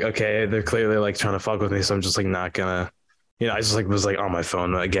was like, okay, they're clearly like trying to fuck with me. So I'm just like not gonna, I just like was like on my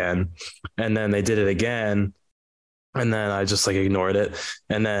phone again. And then they did it again. And then I just like ignored it.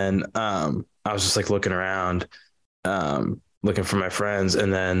 And then I was just like looking around, looking for my friends.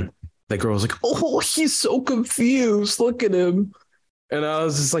 And then the girl was like, oh, he's so confused. Look at him. And I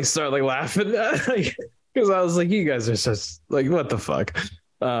was just like start like laughing because I was like, you guys are just like, what the fuck?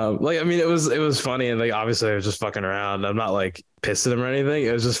 Like, I mean, it was funny, and like obviously I was just fucking around. I'm not like pissed at them or anything.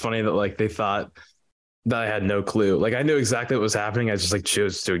 It was just funny that like they thought that I had no clue. Like I knew exactly what was happening. I just like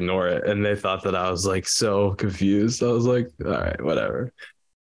chose to ignore it, and they thought that I was like so confused. I was like, all right, whatever.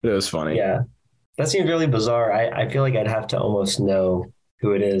 It was funny. Yeah, that seems really bizarre. I feel like I'd have to almost know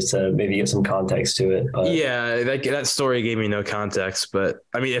who it is to maybe get some context to it. But Yeah, that story gave me no context. But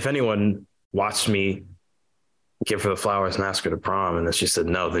I mean, if anyone watched me give her the flowers and ask her to prom, and then she said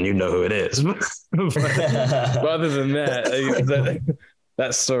no, then you know who it is. But other than that,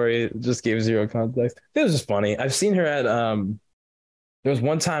 that story just gave zero context. It was just funny. I've seen her at there was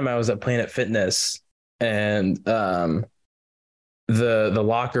one time I was at Planet Fitness, and the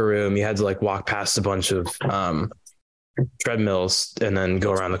locker room, you had to like walk past a bunch of treadmills and then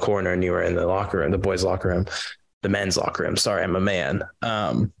go around the corner, and you were in the locker room, the boys' locker room, the men's locker room. Sorry, I'm a man.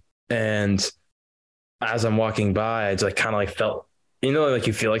 And as I'm walking by, I just like kind of like felt, like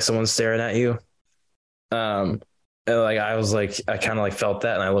you feel like someone's staring at you. And like I was like, I kind of like felt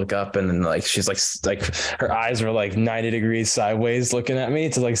that, and I look up, and then like she's like her eyes were like 90 degrees sideways looking at me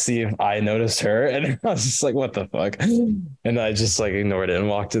to like see if I noticed her, and I was just like, what the fuck? And I just like ignored it and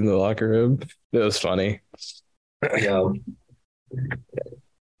walked in the locker room. It was funny. yeah,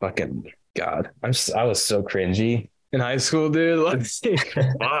 Fucking God, I was so cringy in high school, dude. Like,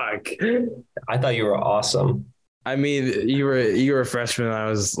 fuck. I thought you were awesome. I mean, you were a freshman. I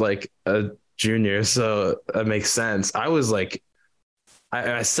was like a junior, so that makes sense. I was like,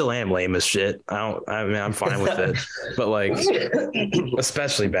 I still am lame as shit. I mean, I'm fine with it, but like,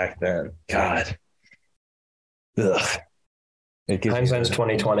 especially back then, God. Ugh. Hindsight's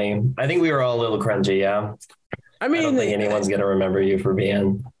 2020. I think we were all a little cringy. Yeah. I I mean, don't think anyone's gonna remember you for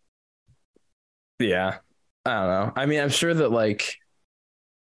being. yeah, I don't know. I mean, I'm sure that like,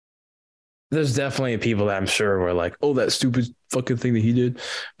 there's definitely people that I'm sure were like, oh, that stupid fucking thing that he did.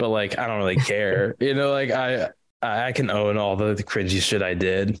 But like, I don't really care. Like I can own all the cringy shit I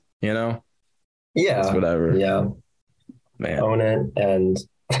did, Yeah. It's whatever. Yeah. Man. Own it, and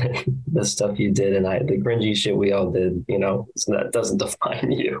the stuff you did and the cringy shit we all did, so that doesn't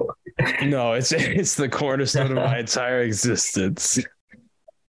define you. No, it's the cornerstone of my entire existence.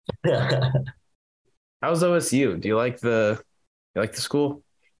 How's OSU? Do you like the school?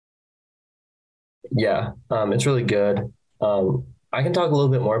 Yeah, it's really good. I can talk a little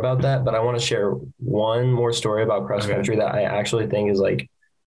bit more about that, but I want to share one more story about cross country that I actually think is like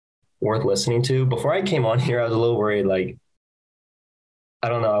worth listening to. Before I came on here, I was a little worried, like, I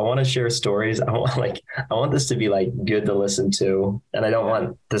don't know. I want to share stories. I want this to be like good to listen to, and I don't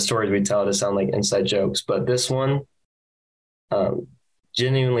want the stories we tell to sound like inside jokes. But this one,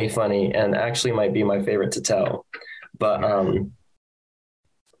 genuinely funny, and actually might be my favorite to tell. But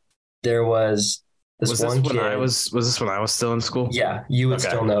there was this one kid. Was this when I was still in school? Yeah, you would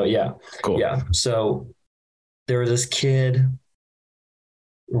still know. Yeah, cool. Yeah, so there was this kid,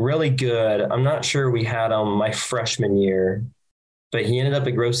 really good. I'm not sure we had him my freshman year, but he ended up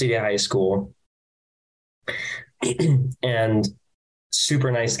at Grove City High School, and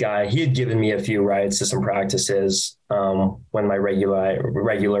super nice guy. He had given me a few rides to some practices when my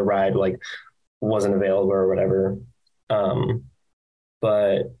regular ride like wasn't available or whatever.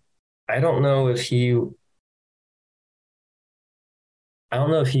 But I don't know if he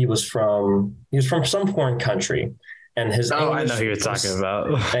was from some foreign country, and his English I know who you're talking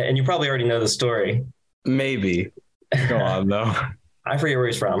about, and you probably already know the story. Maybe. Go on though. I forget where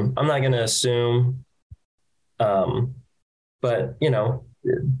he's from. I'm not going to assume. But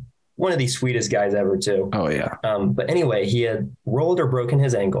one of the sweetest guys ever too. Oh yeah. But anyway, he had rolled or broken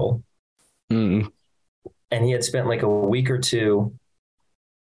his ankle, and he had spent like a week or two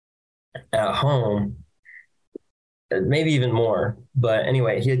at home, maybe even more. But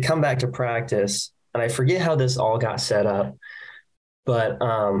anyway, he had come back to practice, and I forget how this all got set up, but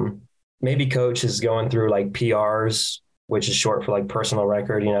maybe coach is going through like PRs, which is short for like personal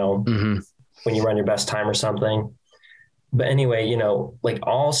record, when you run your best time or something. But anyway, like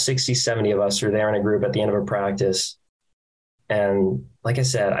all 60, 70 of us are there in a group at the end of a practice. And like I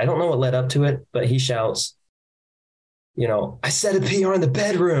said, I don't know what led up to it, but he shouts, I set a PR in the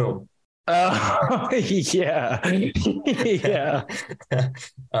bedroom. Oh, yeah. Yeah.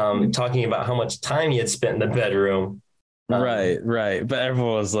 Talking about how much time he had spent in the bedroom. Right. But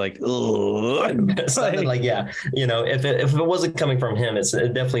everyone was like, ugh. It sounded like, yeah, if it wasn't coming from him, it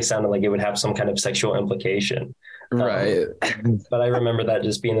definitely sounded like it would have some kind of sexual implication. Right. But I remember that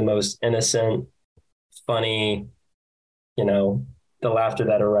just being the most innocent, funny, you know, the laughter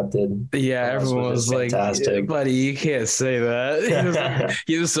that erupted Yeah, from us everyone was was just like, fantastic. buddy, you can't say that.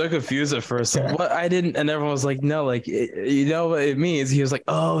 He was so confused at first. Like, what? I didn't. And everyone was like, no, like, you know what it means. He was like,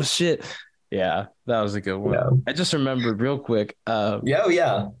 oh, shit. Yeah, that was a good one. Yeah. I just remembered real quick. Yeah,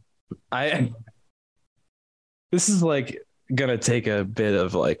 yeah. This is like gonna take a bit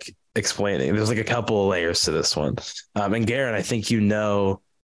of like explaining. There's like a couple of layers to this one. And Garen, I think you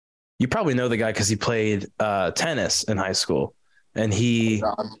probably know the guy because he played tennis in high school, and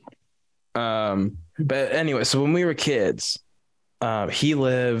but anyway, so when we were kids, he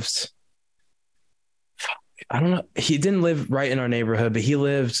lived. I don't know. He didn't live right in our neighborhood, but he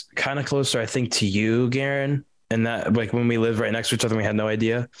lived kind of closer, I think, to you, Garen. And that, like, when we lived right next to each other, we had no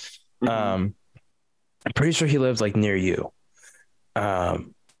idea. I'm pretty sure he lived like near you. But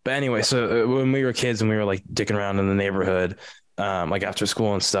anyway, so when we were kids and we were like dicking around in the neighborhood, like after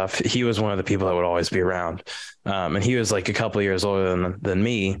school and stuff, he was one of the people that would always be around. And he was like a couple of years older than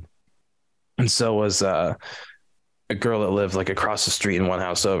me. And so was a girl that lived like across the street in one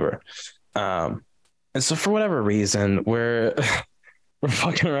house over. And so for whatever reason, we're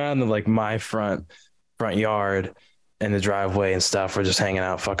fucking around in like my front yard in the driveway and stuff. We're just hanging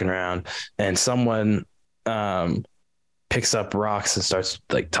out, fucking around, and someone picks up rocks and starts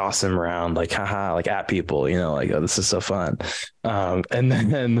like tossing them around, like haha, like at people, like, oh, this is so fun. And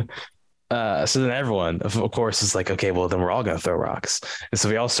then so then everyone, of course, is like, okay, well, then we're all gonna throw rocks, and so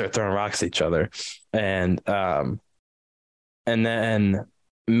we all start throwing rocks at each other, and then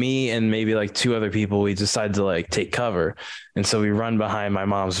me and maybe like two other people, we decide to like take cover, and so we run behind my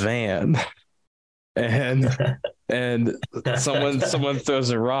mom's van, and someone throws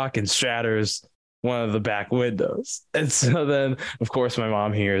a rock and shatters one of the back windows. And so then, of course, my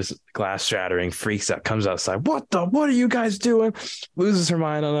mom hears glass shattering, freaks out, comes outside. What are you guys doing? Loses her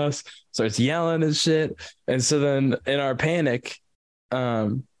mind on us, starts yelling and shit. And so then in our panic,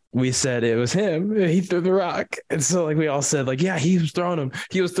 we said it was him. He threw the rock. And so like we all said like, yeah, he was throwing them.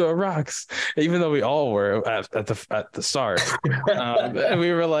 He was throwing rocks, even though we all were at the start. And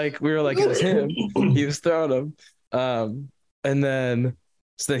we were like, it was him. He was throwing them. And then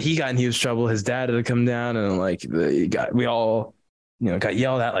so then he got in huge trouble. His dad had to come down, and like we all, got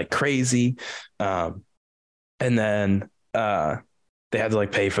yelled at like crazy. And then they had to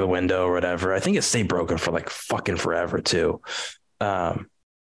like pay for the window or whatever. I think it stayed broken for like fucking forever too.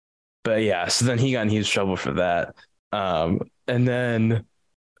 But yeah, so then he got in huge trouble for that. And then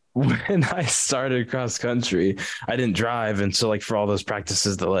when I started cross country, I didn't drive. And so like for all those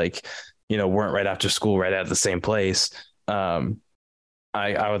practices that like, weren't right after school, right at the same place,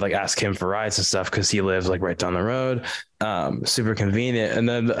 I would like ask him for rides and stuff because he lives like right down the road, super convenient. And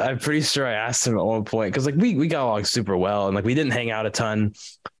then I'm pretty sure I asked him at one point because like we got along super well, and like we didn't hang out a ton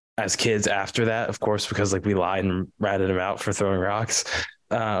as kids after that, of course, because like we lied and ratted him out for throwing rocks.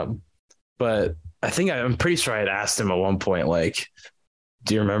 But I think I'm pretty sure I had asked him at one point, like,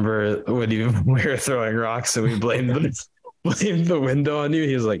 do you remember when we were throwing rocks and we blamed the window on you?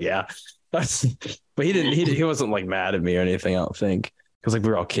 He was like, yeah. But he wasn't like mad at me or anything, I don't think, because like we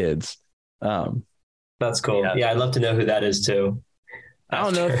were all kids. That's cool. Yeah, I'd love to know who that is too. I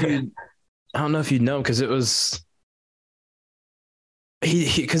don't know if you know, because it was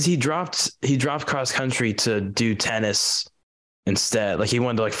he dropped cross country to do tennis instead. Like he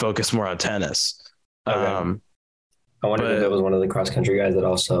wanted to like focus more on tennis. Okay. I wondered if that was one of the cross country guys that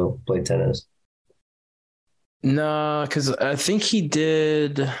also played tennis. No, because I think he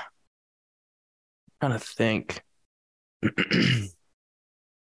did. I'm trying to think. I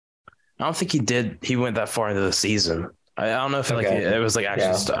don't think he did. He went that far into the season. I don't know if like it was like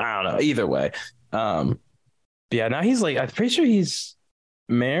actually. Yeah. I don't know. Either way, yeah. Now he's like, I'm pretty sure he's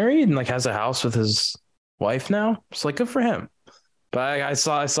married and like has a house with his wife now. It's like good for him. But I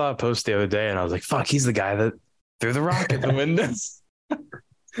saw a post the other day and I was like, fuck, he's the guy that threw the rock at the windows.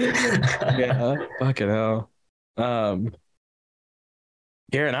 Yeah, fucking hell.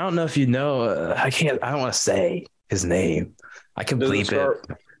 Garen, I don't know if you know. I don't want to say his name. I can bleep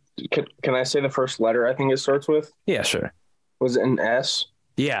it. Can I say the first letter I think it starts with? Yeah, sure. Was it an S?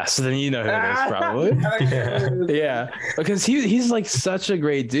 Yeah, so then you know who it is probably. Yeah, because he's like such a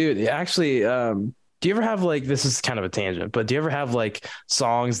great dude. Actually, Do you ever have like, this is kind of a tangent, but do you ever have like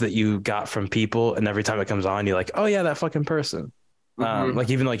songs that you got from people and every time it comes on, you're like, oh yeah, that fucking person. Like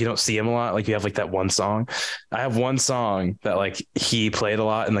even like you don't see him a lot, like you have like that one song. I have one song that like he played a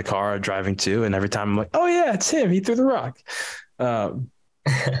lot in the car driving to, and every time I'm like, oh yeah, it's him. He threw the rock.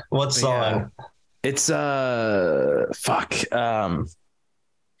 What song? Yeah, it's fuck. Oh,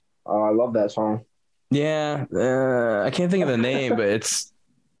 I love that song. Yeah, I can't think of the name, but it's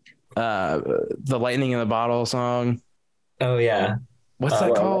the Lightning in the Bottle song. Oh yeah. What's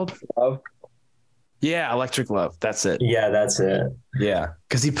that Well, called? Love. Yeah, Electric Love. That's it. Yeah, that's it. Yeah,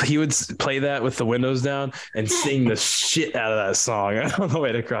 because he would play that with the windows down and sing the shit out of that song on the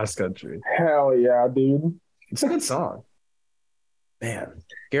way to cross country. Hell yeah, dude. It's a good song, man.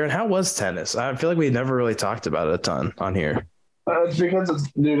 Garen, how was tennis? I feel like we never really talked about it a ton on here. It's because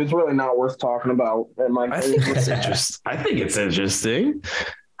it's really not worth talking about. In my I think it's interesting. I think it's interesting.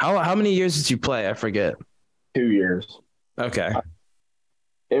 How many years did you play? I forget. 2 years. Okay.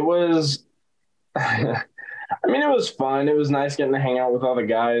 It was. I mean, it was fun. It was nice getting to hang out with other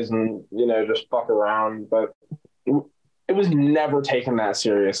guys and just fuck around. But it was never taken that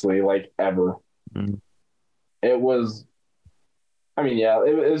seriously, like ever. Mm. It was. I mean, yeah,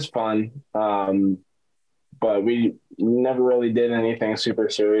 it was fun. But we never really did anything super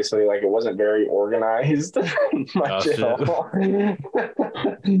seriously. Like it wasn't very organized much at all.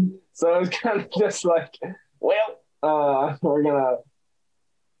 So it was kind of just like, well, we're gonna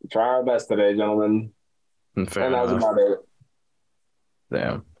try our best today, gentlemen. Fair and that was enough. about it.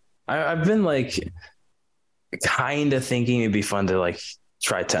 Damn. I've been like kind of thinking it'd be fun to like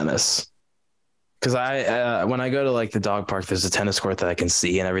try tennis. Because when I go to like the dog park, there's a tennis court that I can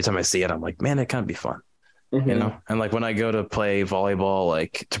see, and every time I see it, I'm like, man, it kind of be fun. Mm-hmm. You know, and like when I go to play volleyball,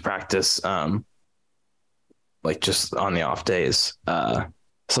 like to practice, like just on the off days,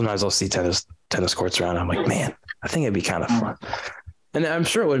 sometimes I'll see tennis courts around. I'm like, man, I think it'd be kind of fun. And I'm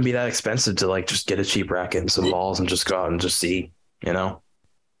sure it wouldn't be that expensive to like just get a cheap racket and some balls and just go out and just see, you know.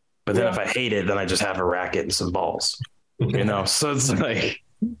 But then if I hate it, then I just have a racket and some balls, you know. So it's like,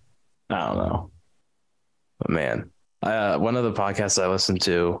 I don't know. But man, one of the podcasts I listened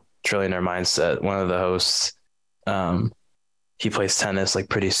to, Trillionaire Mindset, one of the hosts, he plays tennis like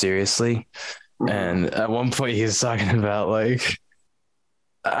pretty seriously. And at one point he was talking about like,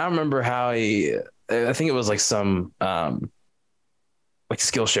 I don't remember how I think it was like some like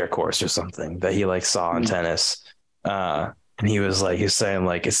Skillshare course or something that he like saw in tennis. And he was saying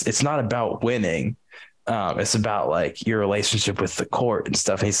like, it's not about winning. It's about like your relationship with the court and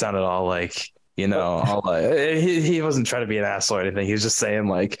stuff. And he sounded all like, you know, all like, he wasn't trying to be an asshole or anything. He was just saying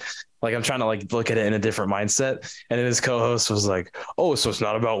like I'm trying to like look at it in a different mindset. And then his co-host was like, oh, so it's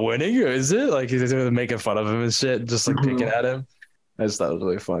not about winning, is it? Like he's making fun of him and shit, just like picking at him. I just thought it was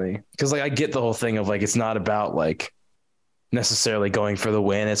really funny. Cause like I get the whole thing of like, it's not about like necessarily going for the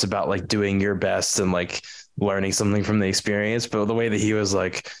win. It's about like doing your best and like learning something from the experience. But the way that he was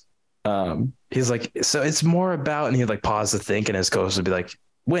like, he's like, so it's more about, and he'd like pause to think, and his co-host would be like,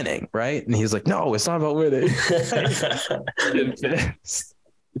 winning, right? And he's like, no, it's not about winning.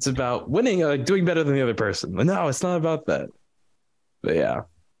 It's about winning, like doing better than the other person. But no, it's not about that. But yeah.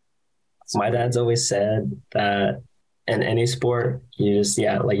 My dad's always said that in any sport, you just,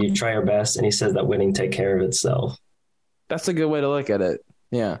 like you try your best, and he says that winning take care of itself. That's a good way to look at it.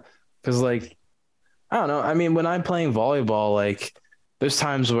 Yeah. Because like, I don't know. I mean, when I'm playing volleyball, like there's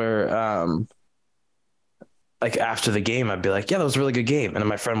times where like after the game, I'd be like, yeah, that was a really good game. And then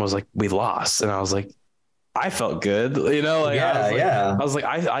my friend was like, we lost. And I was like, I felt good, you know, like, I was like,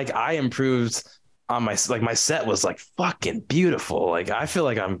 I improved on my set was like fucking beautiful. Like, I feel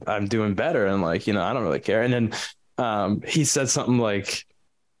like I'm doing better. And like, you know, I don't really care. And then he said something like,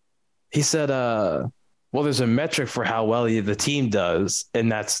 he said, well, there's a metric for how well the team does,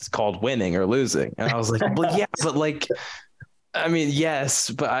 and that's called winning or losing. And I was like, well, yeah, but like, I mean, yes,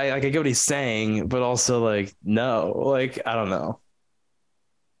 but I get what he's saying, but also like, no, like, I don't know.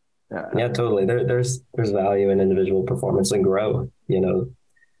 Yeah, totally. There's value in individual performance and growth, you know.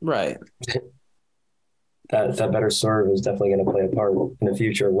 Right. That better serve is definitely going to play a part in a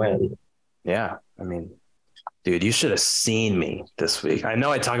future win. Yeah. I mean, dude, you should have seen me this week. I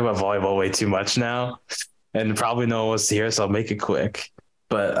know I talk about volleyball way too much now, and probably no one wants to hear, so I'll make it quick.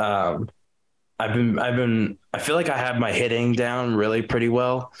 But I feel like I have my hitting down really pretty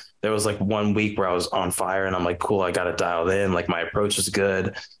well. There was like 1 week where I was on fire, and I'm like, cool, I got it dialed in. Like my approach is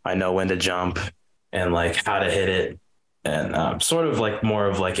good. I know when to jump and like how to hit it. And sort of like more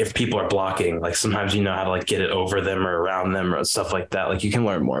of like if people are blocking, like sometimes you know how to like get it over them or around them or stuff like that. Like you can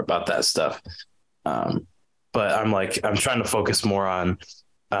learn more about that stuff. But I'm trying to focus more on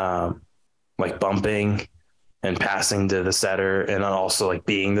like bumping and passing to the setter, and also like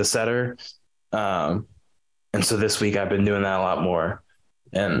being the setter. And so this week I've been doing that a lot more.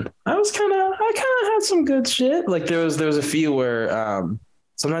 And I kind of had some good shit. Like there was a few where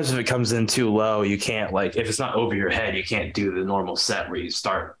sometimes if it comes in too low, you can't, like, if it's not over your head, you can't do the normal set where you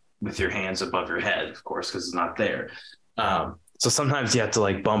start with your hands above your head, of course, because it's not there. So sometimes you have to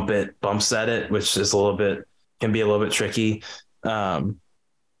like bump set it, which is can be a little bit tricky.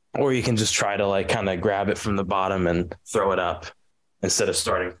 Or you can just try to like kind of grab it from the bottom and throw it up instead of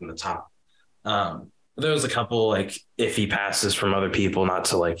starting from the top. There was a couple like iffy passes from other people, not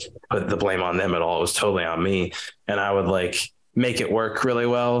to like put the blame on them at all. It was totally on me. And I would like make it work really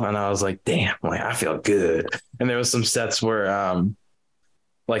well. And I was like, damn, like I feel good. And there was some sets where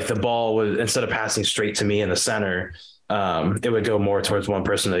like the ball would, instead of passing straight to me in the center, it would go more towards one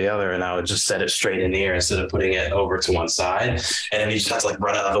person or the other, and I would just set it straight in the air instead of putting it over to one side. And then you just have to like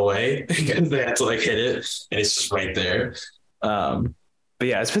run out of the way because they have to like hit it, and it's just right there. But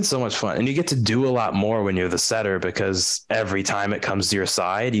yeah, it's been so much fun, and you get to do a lot more when you're the setter because every time it comes to your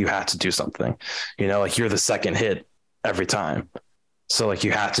side, you have to do something. You know, like you're the second hit every time, so like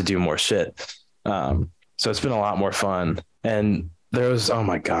you have to do more shit. So it's been a lot more fun. And oh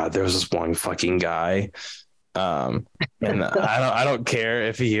my God, there was this one fucking guy. And I don't care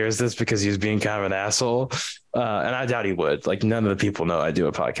if he hears this because he was being kind of an asshole. And I doubt he would. Like none of the people know I do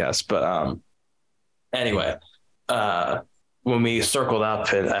a podcast. But anyway, when we circled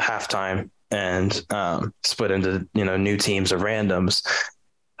up at halftime and split into new teams of randoms,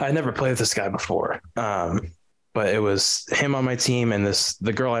 I never played with this guy before. But it was him on my team and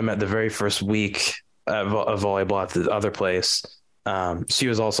the girl I met the very first week of volleyball at the other place. She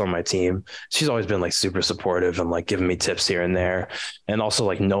was also on my team. She's always been like super supportive and like giving me tips here and there, and also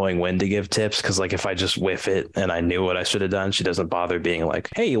like knowing when to give tips. Cause like if I just whiff it and I knew what I should have done, she doesn't bother being like,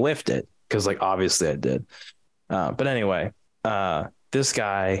 hey, you whiffed it. Cause like obviously I did. But anyway, this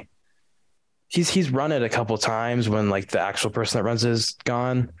guy, he's run it a couple times when like the actual person that runs is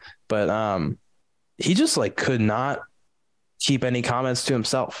gone. But he just like could not keep any comments to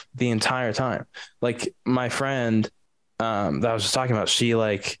himself the entire time. Like my friend that I was just talking about,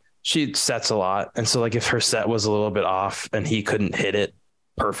 she sets a lot. And so like if her set was a little bit off and he couldn't hit it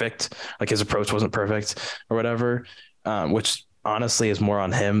perfect, like his approach wasn't perfect or whatever, which honestly is more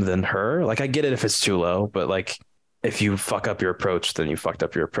on him than her. Like I get it if it's too low, but like if you fuck up your approach, then you fucked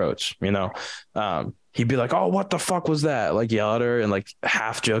up your approach, he'd be like, oh, what the fuck was that? Like yell at her and like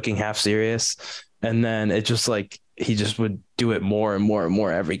half joking, half serious. And then it just like, he just would do it more and more and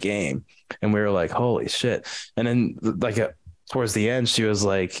more every game. And we were like, holy shit. And then like towards the end, she was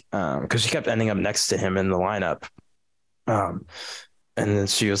like, cause she kept ending up next to him in the lineup. And then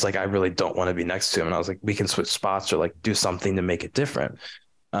she was like, I really don't want to be next to him. And I was like, we can switch spots or like do something to make it different.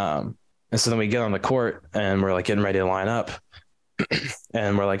 And so then we get on the court and we're like getting ready to line up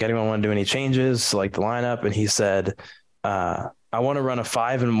and we're like, anyone want to do any changes? So, like the lineup. And he said, I want to run a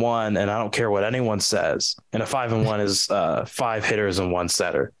 5-1 and I don't care what anyone says. And a 5-1 is 5 hitters and 1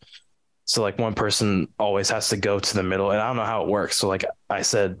 setter. So like one person always has to go to the middle, and I don't know how it works. So like I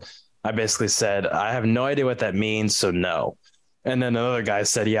basically said, I have no idea what that means. So no. And then another guy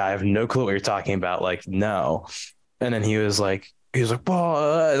said, yeah, I have no clue what you're talking about. Like, no. And then he was like,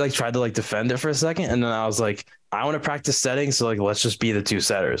 well, like tried to like defend it for a second. And then I was like, I want to practice setting. So like, let's just be the 2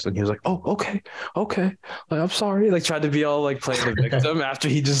 setters. And he was like, oh, okay. Like, I'm sorry. Like tried to be all like playing the victim after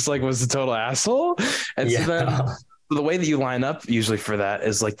he just like was a total asshole. And so then the way that you line up usually for that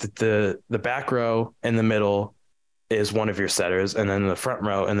is like the back row in the middle is one of your setters. And then the front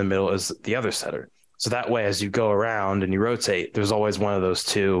row in the middle is the other setter. So that way, as you go around and you rotate, there's always one of those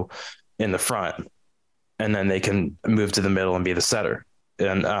 2 in the front. And then they can move to the middle and be the setter.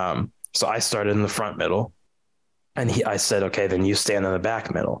 And so I started in the front middle. And I said, okay, then you stand in the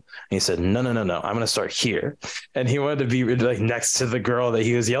back middle. And he said, no. I'm going to start here. And he wanted to be like next to the girl that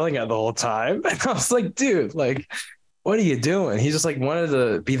he was yelling at the whole time. And I was like, dude, like, what are you doing? He just like wanted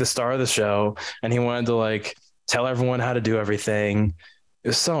to be the star of the show. And he wanted to like tell everyone how to do everything. It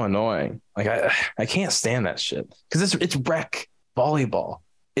was so annoying. Like I can't stand that shit because it's rec volleyball.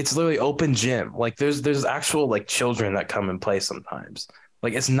 It's literally open gym. Like there's actual like children that come and play sometimes.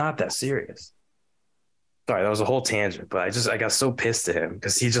 Like it's not that serious. Sorry, that was a whole tangent, but I got so pissed at him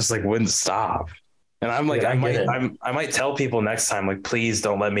because he just like wouldn't stop. And I'm like, I might tell people next time, like, please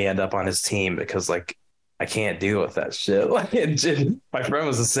don't let me end up on his team because like I can't deal with that shit. Like my friend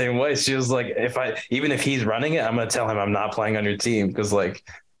was the same way. She was like, even if he's running it, I'm gonna tell him I'm not playing on your team because like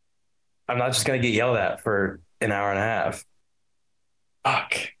I'm not just gonna get yelled at for an hour and a half.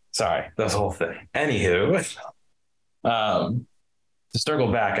 Fuck. Sorry, that was the whole thing. Anywho, to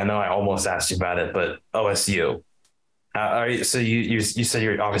circle back, I know I almost asked you about it, but OSU. Are you, so you said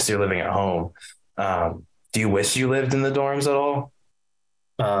you're obviously living at home. Do you wish you lived in the dorms at all?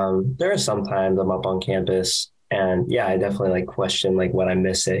 There are some times I'm up on campus, and yeah, I definitely like question like what I'm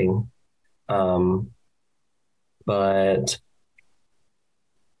missing. Um, but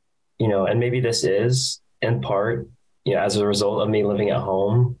and maybe this is in part, as a result of me living at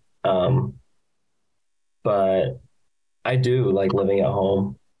home. But I do like living at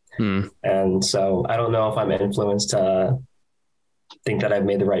home. Hmm. And so I don't know if I'm influenced to think that I've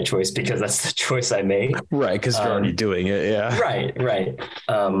made the right choice because that's the choice I made. Right, because you're already doing it. Yeah. Right.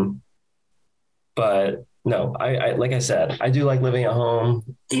 But no, I like I said, I do like living at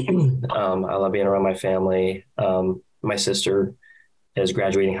home. I love being around my family. My sister is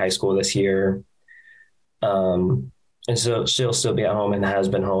graduating high school this year. And so she'll still be at home and has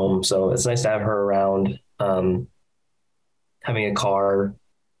been home. So it's nice to have her around. Having a car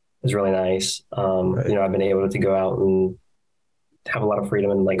is really nice. Right. I've been able to go out and have a lot of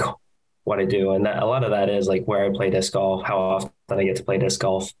freedom in like what I do. And that a lot of that is like where I play disc golf, how often I get to play disc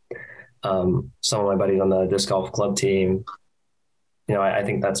golf. Some of my buddies on the disc golf club team, I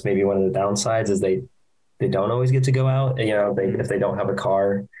think that's maybe one of the downsides is they don't always get to go out, if they don't have a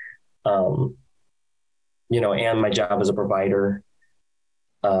car. And my job as a provider.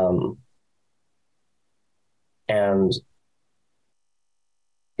 And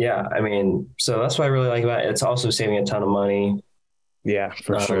yeah, I mean, so that's what I really like about it. It's also saving a ton of money. Yeah,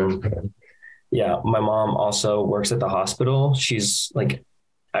 for sure. Yeah, my mom also works at the hospital. She's like,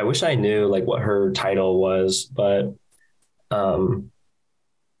 I wish I knew like what her title was, but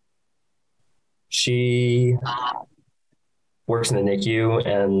she works in the NICU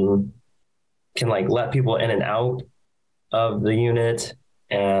and can like let people in and out of the unit.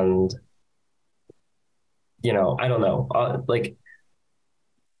 And, I don't know, like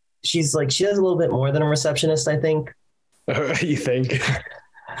she does a little bit more than a receptionist, I think. You think?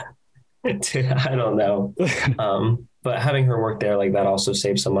 I don't know. But having her work there like that also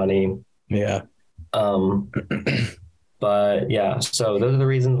saves some money. Yeah. But yeah, so those are the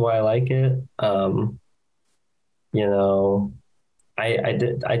reasons why I like it. I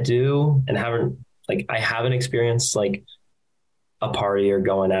do and I haven't experienced like a party or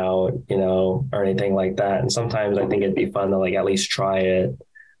going out, or anything like that. And sometimes I think it'd be fun to like at least try it.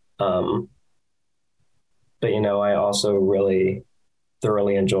 But I also really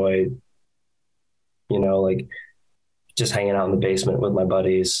thoroughly enjoy, like just hanging out in the basement with my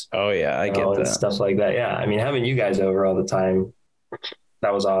buddies. Oh yeah, I get that. And stuff like that. Yeah. I mean, having you guys over all the time,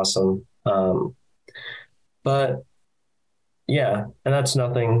 that was awesome. But yeah, and that's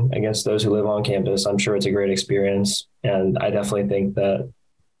nothing against those who live on campus. I'm sure it's a great experience. And I definitely think that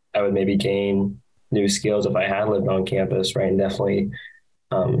I would maybe gain new skills if I had lived on campus, right? And definitely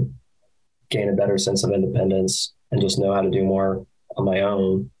gain a better sense of independence and just know how to do more on my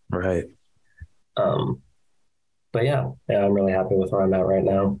own. Right. But yeah, I'm really happy with where I'm at right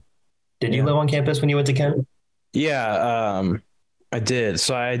now. Did you live on campus when you went to Kent? Yeah, I did.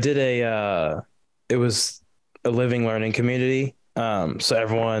 So I did it was a living learning community. So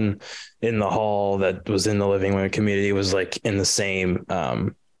everyone in the hall that was in the living learning community was like in the same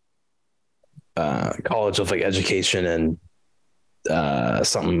college of like education and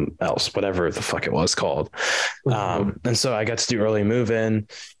something else, whatever the fuck it was called. And so I got to do early move in.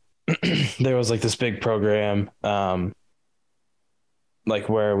 There was like this big program, like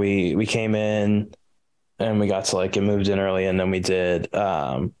where we came in and we got to like get moved in early, and then we did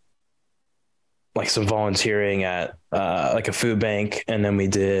like some volunteering at like a food bank, and then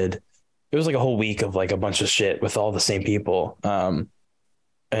it was like a whole week of like a bunch of shit with all the same people.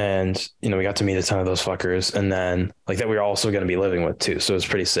 And we got to meet a ton of those fuckers, and then like that we were also going to be living with too, so it was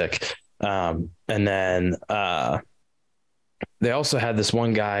pretty sick. And then they also had this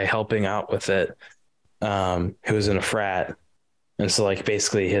one guy helping out with it, who was in a frat. And so like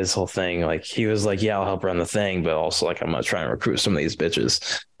basically his whole thing, like he was like, yeah, I'll help run the thing, but also like I'm gonna try and recruit some of these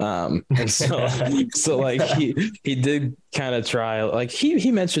bitches. And so like he did kind of try, like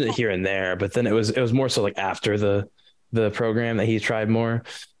he mentioned it here and there, but then it was more so like after the program that he tried more.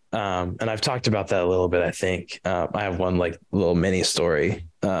 And I've talked about that a little bit, I think. I have one like little mini story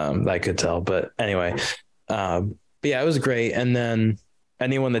that I could tell. But anyway, but yeah, it was great. And then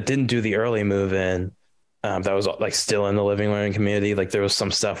anyone that didn't do the early move in, that was like still in the living learning community, like there was some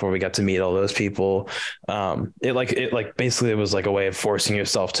stuff where we got to meet all those people. It basically it was like a way of forcing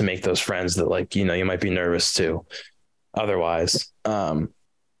yourself to make those friends that like you might be nervous to otherwise. But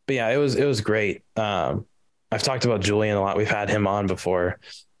yeah, it was great. I've talked about Julian a lot. We've had him on before.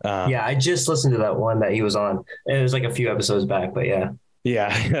 Yeah, I just listened to that one that he was on. It was like a few episodes back, but yeah.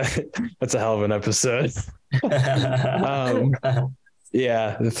 Yeah, that's a hell of an episode. um,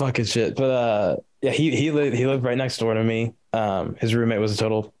 yeah, the fucking shit. But yeah, he lived right next door to me. His roommate was a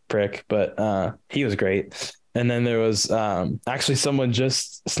total prick, but he was great. And then there was actually someone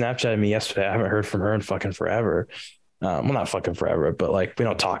just Snapchatted me yesterday. I haven't heard from her in fucking forever. Well, not fucking forever, but like we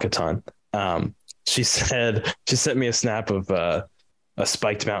don't talk a ton. She said she sent me a snap of a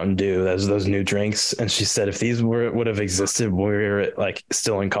spiked Mountain Dew, those new drinks, and she said if these would have existed when we were like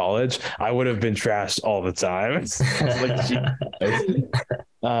still in college, I would have been trashed all the time.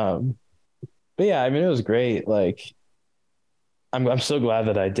 um, but yeah, I mean it was great. Like I'm so glad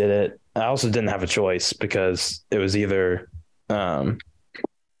that I did it. I also didn't have a choice because it was either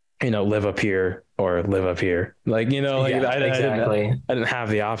live up here or live up here. Like, like Yeah, exactly. I didn't have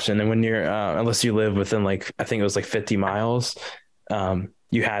the option. And when you're, unless you live within like, I think it was like 50 miles,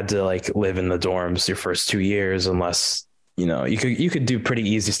 you had to like live in the dorms your first 2 years, unless, you could do pretty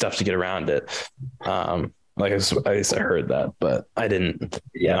easy stuff to get around it. Like at least I heard that, but I didn't.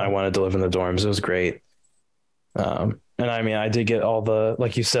 Yeah. I wanted to live in the dorms. It was great. And I mean, I did get all the,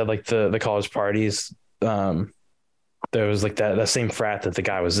 like you said, like the college parties. There was like that same frat that the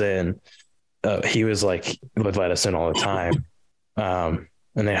guy was in. He was like would let us in all the time.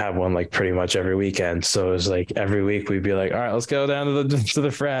 And they had one like pretty much every weekend. So it was like every week we'd be like, all right, let's go down to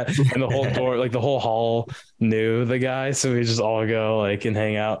the frat. And the whole door, like the whole hall knew the guy. So we just all go like and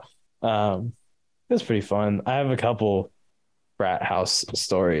hang out. It was pretty fun. I have a couple frat house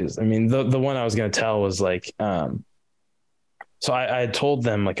stories. I mean, the one I was gonna tell was like so I had told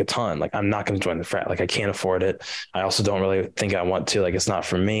them like a ton, like I'm not going to join the frat. Like I can't afford it. I also don't really think I want to, like, it's not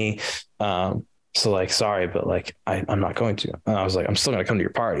for me. So like, sorry, but like, I'm not going to. And I was like, I'm still going to come to your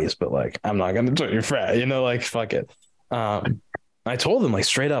parties, but like, I'm not going to join your frat, like, fuck it. I told them like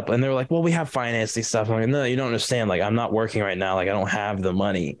straight up and they were like, well, we have financing stuff. I'm like, no, you don't understand. Like, I'm not working right now. Like I don't have the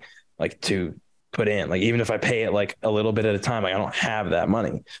money like to put in, like, even if I pay it like a little bit at a time, like I don't have that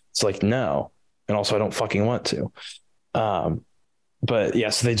money. It's like, no. And also I don't fucking want to. But yeah,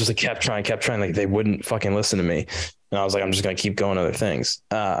 so they just like kept trying, like they wouldn't fucking listen to me. And I was like, I'm just gonna keep going to other things.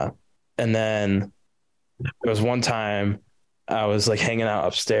 And then there was one time I was like hanging out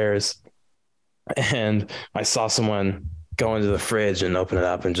upstairs and I saw someone go into the fridge and open it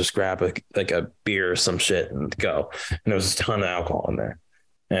up and just grab a beer or some shit and go. And there was a ton of alcohol in there.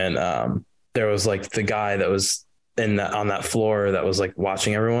 And there was like the guy that was on that floor that was like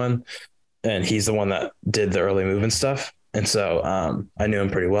watching everyone. And he's the one that did the early movement stuff. And so I knew him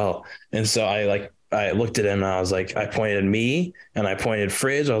pretty well. And so I looked at him and I was like, I pointed at me and I pointed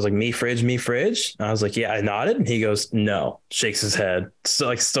fridge. I was like, me, fridge, me, fridge. And I was like, yeah, I nodded. And he goes, no, shakes his head. So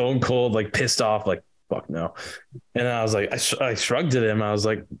like stone cold, like pissed off, like, fuck no. And I was like, I shrugged at him. I was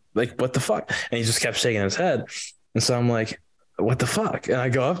like, what the fuck? And he just kept shaking his head. And so I'm like, what the fuck? And I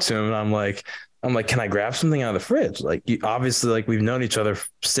go up to him and I'm like, can I grab something out of the fridge? Like, you, obviously, like we've known each other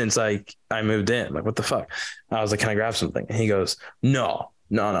since I moved in. Like, what the fuck? I was like, can I grab something? And he goes, no.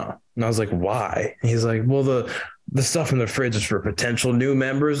 And I was like, why? And he's like, well, the stuff in the fridge is for potential new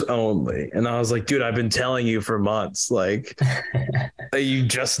members only. And I was like, dude, I've been telling you for months. Like, you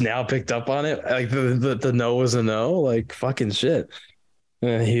just now picked up on it. Like the no was a no. Like, fucking shit.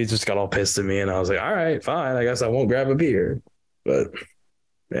 And he just got all pissed at me, and I was like, all right, fine. I guess I won't grab a beer. But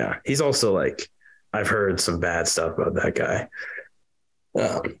yeah, he's also like, I've heard some bad stuff about that guy.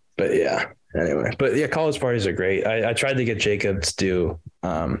 But yeah, anyway, but yeah, college parties are great. I tried to get Jacob to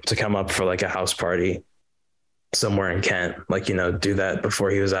come up for like a house party somewhere in Kent, like, do that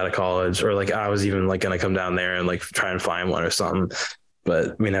before he was out of college, or like I was even like going to come down there and like try and find one or something,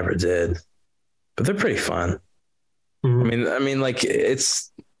 but we never did. But they're pretty fun. Mm-hmm. I mean, like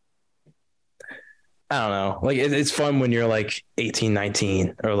I don't know. Like it's fun when you're like 18,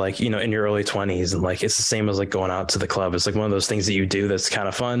 19 or like, in your early 20s, and like it's the same as like going out to the club. It's like one of those things that you do that's kind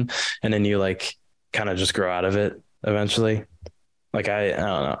of fun, and then you like kind of just grow out of it eventually. Like I don't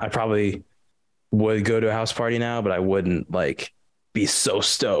know. I probably would go to a house party now, but I wouldn't like be so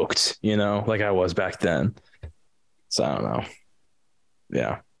stoked, like I was back then. So I don't know.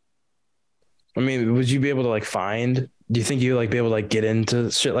 Yeah. I mean, would you be able to like do you think you like be able to like get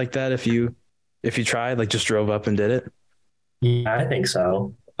into shit like that if you tried, like just drove up and did it? Yeah, I think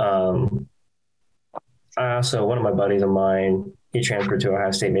so. I also, one of my buddies of mine, he transferred to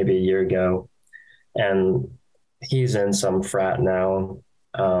Ohio State maybe a year ago, and he's in some frat now.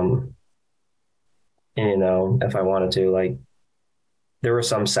 And if I wanted to, like, there were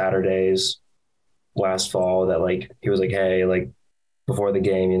some Saturdays last fall that like he was like, hey, like before the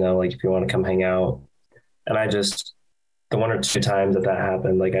game, like if you want to come hang out. And I just, the one or two times that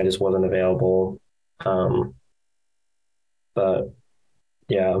happened, like I just wasn't available. Um, but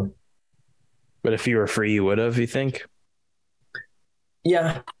yeah, But if you were free, you would have, you think?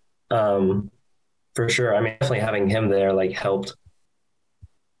 yeah, um, for sure. I mean, definitely having him there like helped.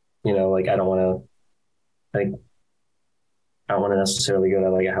 Like I don't want to like I don't want to necessarily go to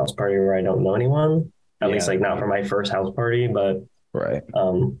like a house party where I don't know anyone. At least Yeah. like not for my first house party, but Right.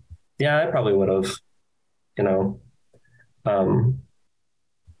 yeah, I probably would have. You know, um,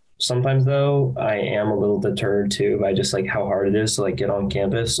 sometimes though, I am a little deterred too by just like how hard it is to like get on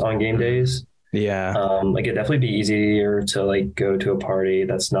campus on game days. Yeah. Like it'd definitely be easier to like go to a party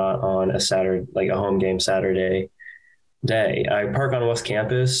that's not on a Saturday, like a home game Saturday day. I park on West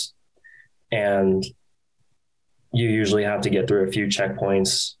Campus, and you usually have to get through a few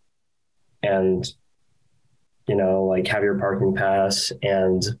checkpoints and like have your parking pass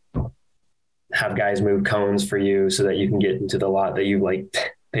and have guys move cones for you so that you can get into the lot that you like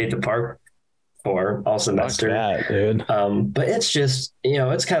paid to park for all Fuck semester. that, dude. But it's just,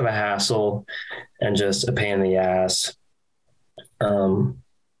 it's kind of a hassle and just a pain in the ass.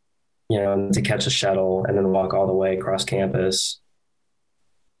 To catch a shuttle and then walk all the way across campus.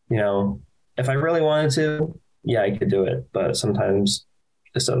 If I really wanted to, yeah, I could do it, but sometimes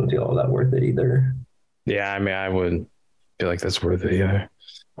it just doesn't feel all that worth it either. Yeah, I mean, I would feel like that's worth it either.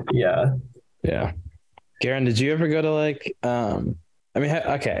 Yeah. Yeah. Garen, did you ever go to like, I mean,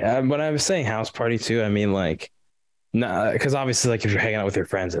 okay, when I was saying house party too, I mean like, no, because obviously, like if you're hanging out with your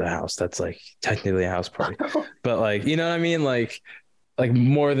friends at a house, that's like technically a house party. But like, you know what I mean? Like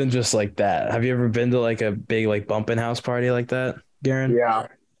more than just like that. Have you ever been to like a big like bumping house party like that, Garen? Yeah.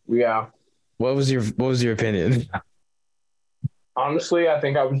 Yeah. What was your opinion? Honestly, I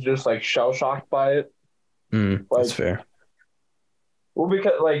think I was just like shell shocked by it. That's Like, fair. well,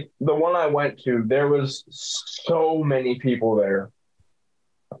 because like the one I went to, there was so many people there,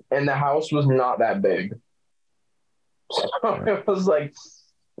 and the house was not that big. So it was like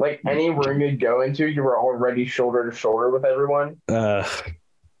any room you'd go into, you were already shoulder to shoulder with everyone. Uh,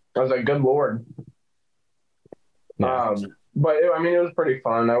 I was like, good Lord. yeah. But I mean, it was pretty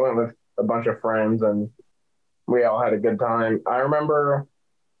fun. I went with a bunch of friends and we all had a good time. I remember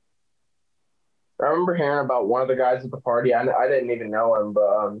hearing about one of the guys at the party. I didn't even know him,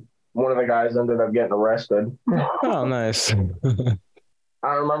 but one of the guys ended up getting arrested. Oh, nice. I don't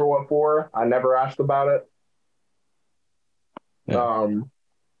remember what for. I never asked about it. Yeah.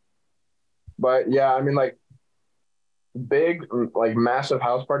 But yeah, I mean, like big, like massive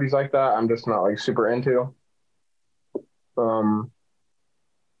house parties like that, I'm just not like super into. Um,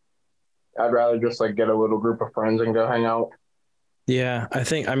 I'd rather just like get a little group of friends and go hang out. Yeah,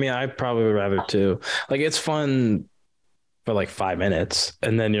 I mean, I probably would rather too. Like, it's fun for like 5 minutes,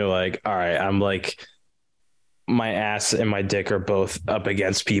 and then you're like, all right, I'm like, my ass and my dick are both up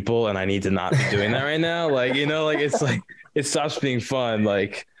against people, and I need to not be doing that right now. Like, it's like, it stops being fun.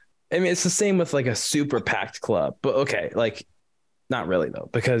 Like, I mean, it's the same with like a super packed club, but okay, like, not really though,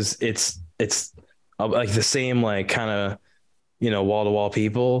 because it's like the same, like, kind of, wall to wall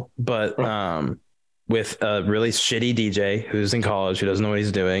people, but, with a really shitty DJ who's in college, who doesn't know what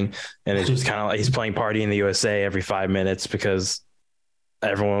he's doing. And it's just kind of like he's playing Party in the USA every 5 minutes because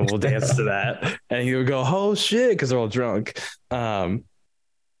everyone will dance to that. And he would go, oh shit, because they're all drunk. And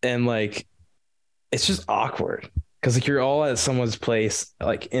like, it's just awkward because like you're all at someone's place,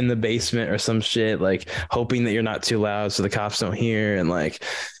 like in the basement or some shit, like hoping that you're not too loud so the cops don't hear. And like,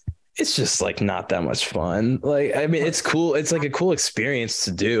 it's just like not that much fun. Like, I mean, it's cool. It's like a cool experience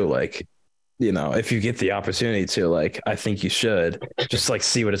to do. Like, if you get the opportunity to, like, I think you should just like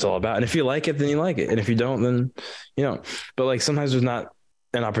see what it's all about. And if you like it, then you like it. And if you don't, then, but like sometimes there's not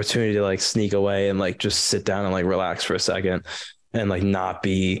an opportunity to like sneak away and like just sit down and like relax for a second and like not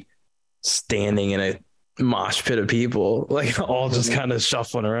be standing in a mosh pit of people, like all just kind of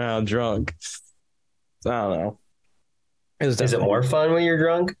shuffling around drunk. So, I don't know. Is it more fun when you're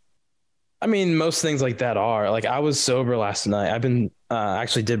drunk? I mean, most things like that are like I was sober last night. I've been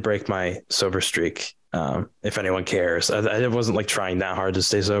actually did break my sober streak. If anyone cares, I wasn't like trying that hard to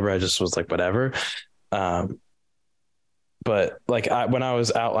stay sober. I just was like, whatever. But like when I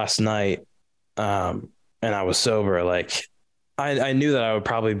was out last night, and I was sober, like I knew that I would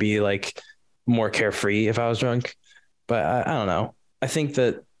probably be like more carefree if I was drunk, but I don't know. I think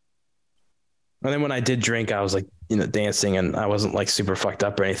that, and then when I did drink, I was like, dancing and I wasn't like super fucked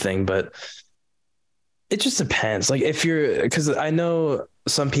up or anything, but it just depends. Like because I know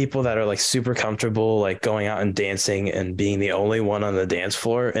some people that are like super comfortable, like going out and dancing and being the only one on the dance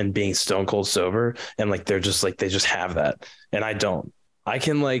floor and being stone cold sober. And like, they're just like, they just have that. And I don't. I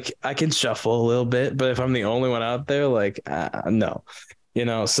can shuffle a little bit, but if I'm the only one out there, like no,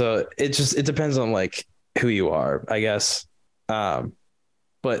 so it depends on like who you are, I guess. Um,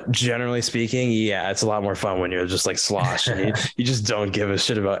 but generally speaking, yeah, it's a lot more fun when you're just like slosh and you just don't give a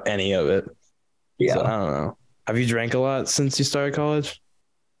shit about any of it. So I Yeah. don't know. Have you drank a lot since you started college?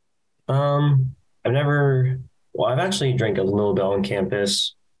 I've never, well, I've actually drank a little bit on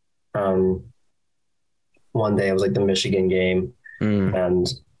campus. Um, one day it was like the Michigan game, Mm, and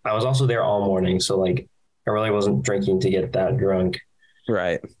I was also there all morning. So like I really wasn't drinking to get that drunk.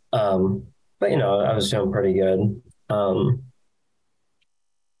 right. Um, but I was feeling pretty good. Um,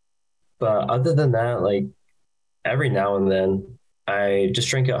 but other than that, like every now and then I just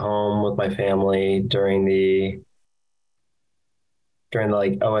drink at home with my family during the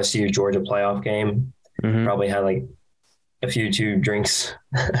like OSU Georgia playoff game. Mm-hmm. Probably had like a few too drinks,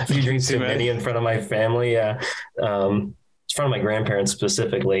 a few drinks Too too many many. in front of my family. Yeah. In front of my grandparents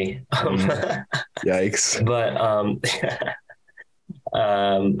specifically. Mm, yikes. But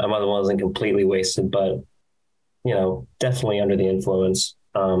my mother wasn't completely wasted, but definitely under the influence.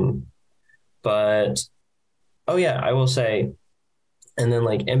 But oh yeah, I will say, and then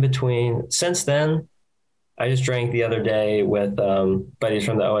like in between, since then, I just drank the other day with buddies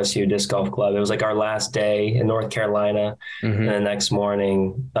from the OSU Disc Golf Club. It was like our last day in North Carolina, and Mm-hmm. the next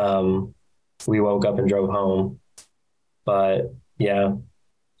morning, we woke up and drove home. But yeah,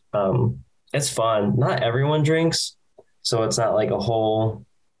 um, it's fun. Not everyone drinks, so it's not like a whole.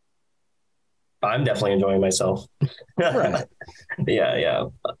 I'm definitely enjoying myself. Right. Yeah, yeah.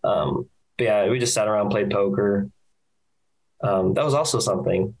 But yeah, we just sat around, played poker. That was also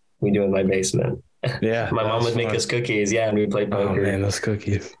something we do in my basement. Yeah, My that mom was would make fun. us cookies, yeah, and we played Oh man, poker. those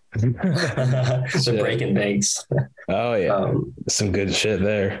cookies. The break Shit. and bakes. Oh yeah. Um, Some good shit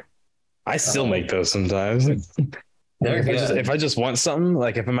there. I still make um, those sometimes. Like they're if good. I just want something,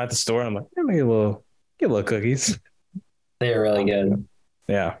 like if I'm at the store and I'm like, let me get a little cookies. They're really good.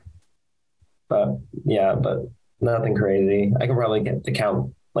 Yeah. But yeah, but nothing crazy. I can probably get to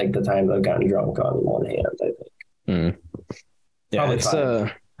count like the times I've gotten drunk on one hand. I think Mm. Yeah, probably it's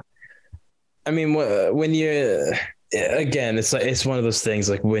five. I mean when you again, it's like it's one of those things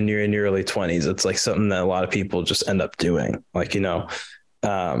like when you're in your early 20s, it's like something that a lot of people just end up doing. Like,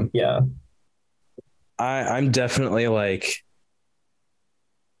 um Yeah, I'm definitely like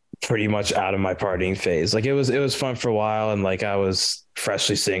pretty much out of my partying phase. Like it was fun for a while and like I was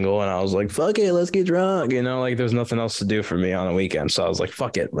freshly single and I was like, fuck it, let's get drunk. Like there's nothing else to do for me on a weekend. So I was like,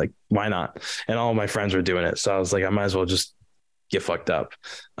 fuck it. Like, why not? And all my friends were doing it. So I was like, I might as well just get fucked up.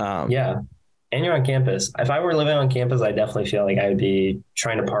 Um, yeah. And you're on campus. If I were living on campus, I definitely feel like I would be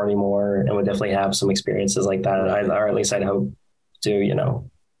trying to party more and would definitely have some experiences like that. right. Or at least I'd hope to.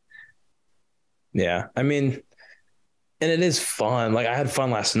 Yeah. I mean, and it is fun. Like I had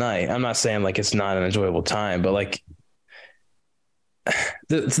fun last night. I'm not saying like it's not an enjoyable time, but like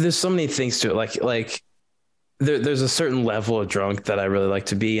there's so many things to it. Like there's a certain level of drunk that I really like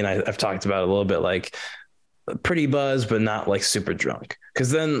to be, and I've talked about it a little bit, like pretty buzz, but not like super drunk. Because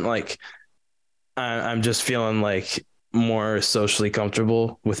then like I'm just feeling like more socially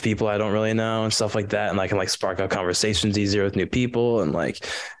comfortable with people I don't really know and stuff like that, and I can like spark up conversations easier with new people, and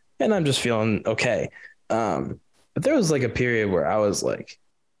I'm just feeling okay. But there was like a period where I was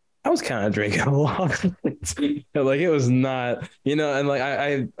kind of drinking a lot. Like it was not, and like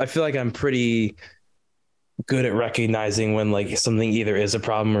I feel like I'm pretty good at recognizing when like something either is a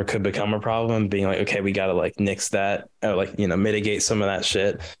problem or could become a problem and being like, okay, we gotta like nix that or like, mitigate some of that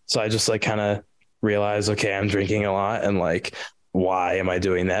shit. So I just like kind of realize, okay, I'm drinking a lot and like, why am I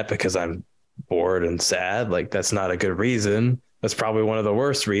doing that? Because I'm bored and sad. Like that's not a good reason. That's probably one of the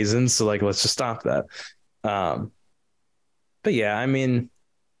worst reasons. So like, let's just stop that. Um, but yeah, I mean,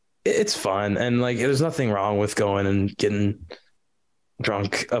 it's fun and like there's nothing wrong with going and getting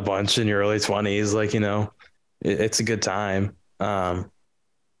drunk a bunch in your early 20s. Like, it's a good time. But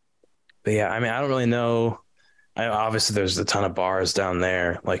yeah, I mean, I don't really know. Obviously there's a ton of bars down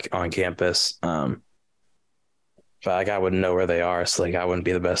there, like on campus. But like I wouldn't know where they are. So like I wouldn't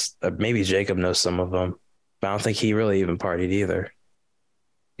be the best. Maybe Jacob knows some of them, but I don't think he really even partied either.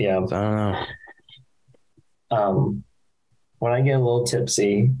 Yeah. So I don't know. When I get a little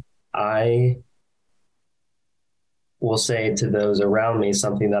tipsy, I will say to those around me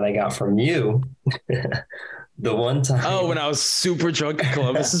something that I got from you. The one Oh, when time. I was super drunk at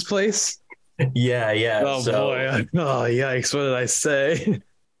Columbus's place. Yeah, yeah. Oh boy. So Oh yikes. What did I say?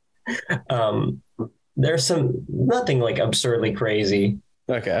 um there's some nothing like absurdly crazy.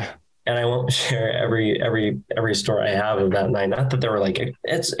 Okay. and I won't share every story I have of that night. Not that they were like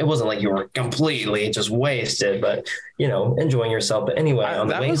it wasn't like you were completely just wasted, but enjoying yourself. But anyway, on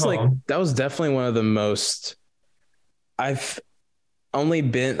the way home, that was definitely one of the most. I've only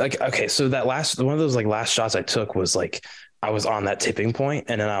been like, okay, so that one of those like last shots I took was like I was on that tipping point,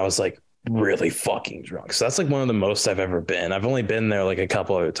 and then I was like really fucking drunk. So that's like one of the most I've ever been. I've only been there like a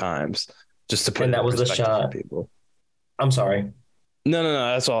couple other times, just to put and in that was the perspective for shot. people. I'm sorry. No.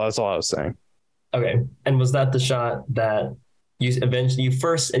 That's all I was saying. Okay, and was that the shot that you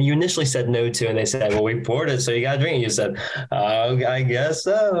initially said no to, and they said, "Well, we poured it, so you got to drink." And you said, "Oh, I guess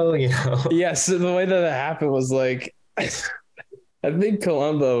so." Yeah. So the way that it happened was like, I think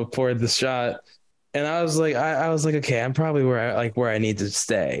Columbo poured the shot, and I was like, I was like, okay, I'm probably where I need to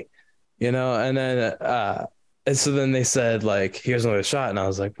stay, And then, and so then they said like, here's another shot, and I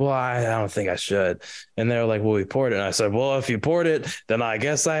was like, well, I don't think I should. And they were like, well, we poured it, and I said, well, if you poured it, then I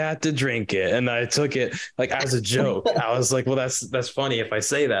guess I had to drink it, and I took it like as a joke. I was like, well, that's funny if I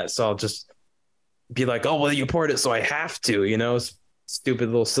say that, so I'll just be like, oh, well, you poured it, so I have to, stupid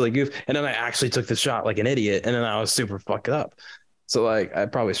little silly goof. And then I actually took the shot like an idiot, and then I was super fucked up. So like I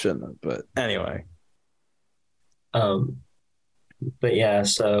probably shouldn't have, but anyway. um, but yeah,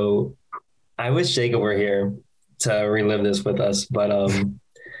 so I wish Jacob were here to relive this with us, but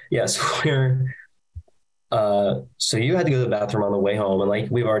yes, so you had to go to the bathroom on the way home, and like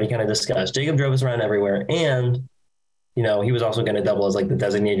we've already kind of discussed, Jacob drove us around everywhere, and he was also going to double as like the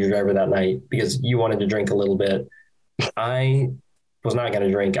designated driver that night because you wanted to drink a little bit. I was not going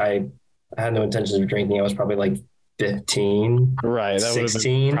to drink. I had no intentions of drinking. I was probably like 15, right? That 16. Would have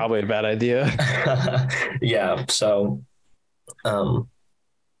been probably a bad idea. Yeah. So, but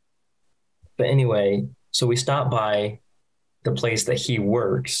anyway, so we stopped by the place that he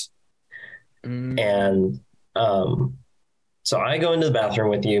works, and so I go into the bathroom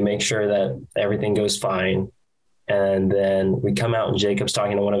with you, make sure that everything goes fine. And then we come out and Jacob's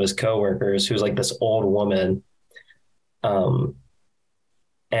talking to one of his coworkers who's like this old woman. And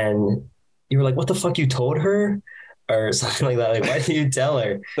you were like, what the fuck, you told her? Or something like that. Like, why did you tell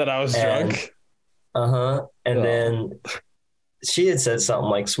her? That I was drunk? Uh-huh. And then she had said something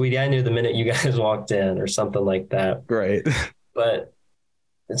like, sweetie, I knew the minute you guys walked in, or something like that. Right. But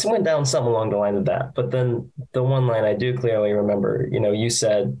it went down something along the line of that. But then the one line I do clearly remember, you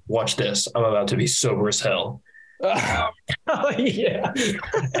said, watch this, I'm about to be sober as hell. Oh, yeah.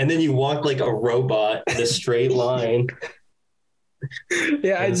 And then you walked like a robot in a straight line.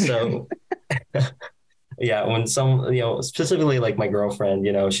 Yeah. So yeah, when specifically like my girlfriend,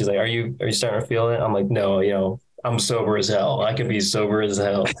 she's like, are you starting to feel it? I'm like, no, I'm sober as hell. I can be sober as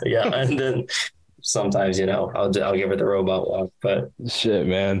hell. Yeah. And then sometimes, I'll give her the robot walk, but shit,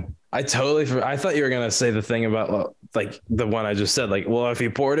 man. I thought you were going to say the thing about like the one I just said, like, well, if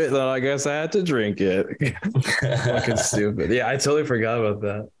you poured it, then I guess I had to drink it. Fucking stupid. Yeah. I totally forgot about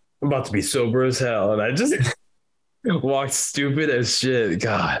that. I'm about to be sober as hell. And I just walked stupid as shit.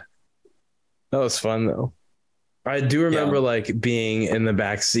 God, that was fun though. I do remember like being in the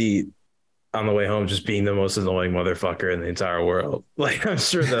back seat on the way home, just being the most annoying motherfucker in the entire world. Like, I'm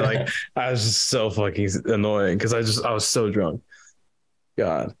sure that like I was just so fucking annoying because I was so drunk.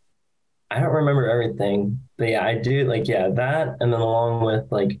 God. I don't remember everything, but yeah, I do that. And then along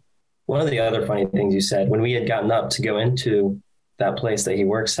with like one of the other funny things you said when we had gotten up to go into that place that he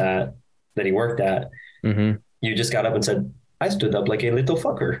worked at, mm-hmm. You just got up and said, I stood up like a little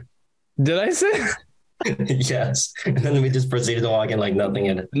fucker. Did I say? Yes. And then we just proceeded to walk in like nothing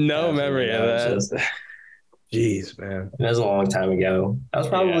in it. No memory of that. Jeez, man. It was a long time ago. That was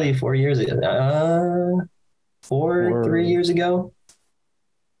probably 4 years ago. 3 years ago.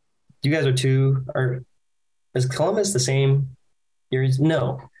 You guys is Columbus the same years?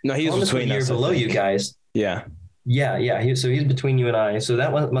 No, he was between us. Below you guys. Yeah. So he's between you and I. So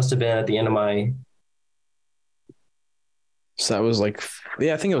that one must have been at the end of my. So that was like,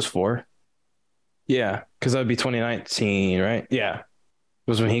 I think it was 4. Yeah, because that would be 2019, right? Yeah, it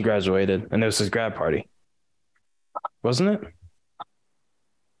was when he graduated, and it was his grad party, wasn't it?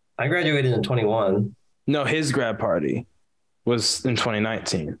 I graduated in 21. No, his grad party was in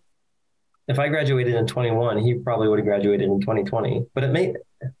 2019. If I graduated in 21, he probably would have graduated in 2020. But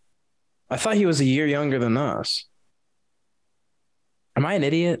I thought he was a year younger than us. Am I an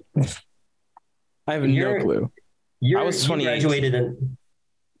idiot? I have no clue. I was 28. You graduated in.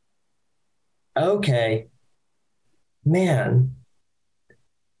 Okay, man.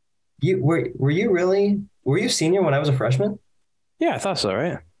 Were you senior when I was a freshman? Yeah, I thought so,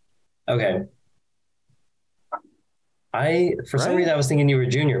 right? Okay. For some reason I was thinking you were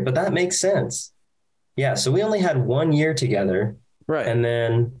junior, but that makes sense. Yeah, so we only had 1 year together. Right. And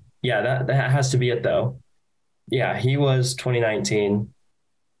then Yeah, that has to be it though. Yeah, he was 2019.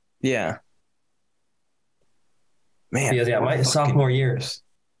 Yeah. Man, Because yeah, four fucking years.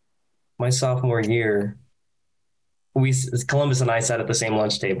 my sophomore year, Columbus and I sat at the same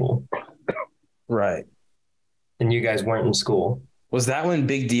lunch table, Right. and you guys weren't in school. Was that when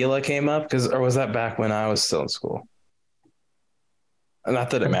Big Deala came up? Or was that back when I was still in school? Not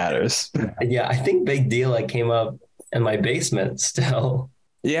that it matters. Yeah, I think Big Deal like came up in my basement still.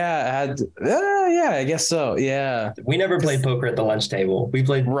 Yeah, yeah, I guess so. Yeah. We never played 'Cause- poker at the lunch table. We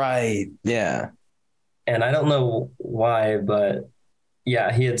played, right. Yeah. and I don't know why, but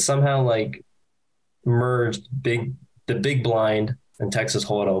yeah, he had somehow like merged the big blind and Texas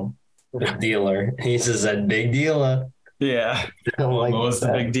Hold'em with dealer. He just said big dealer. Yeah. I don't like What was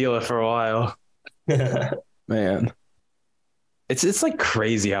the Big Deala for a while? that. Man. It's like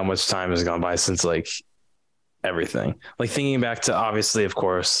crazy how much time has gone by since like everything. Like thinking back to obviously, of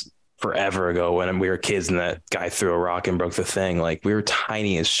course, forever ago when we were kids and that guy threw a rock and broke the thing. Like we were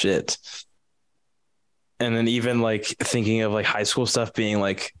tiny as shit. And then even like thinking of like high school stuff being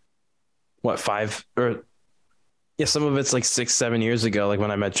like what, 5 or yeah, some of it's like 6, 7 years ago. Like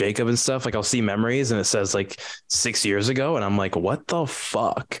when I met Jacob and stuff, like I'll see memories and it says like 6 years ago. And I'm like, what the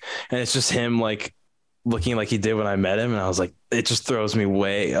fuck? And it's just him like looking like he did when I met him. And I was like, it just throws me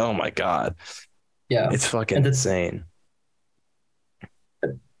way. Oh my God. Yeah. It's fucking And insane.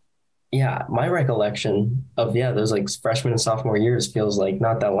 Yeah, my recollection of those like freshman and sophomore years feels like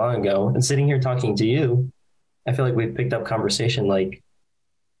not that long ago. And sitting here talking to you, I feel like we've picked up conversation like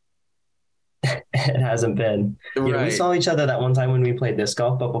it hasn't been. You know, we Right. saw each other that one time when we played disc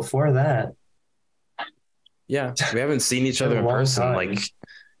golf, but before that, Yeah. We haven't seen each other in person. time. Like,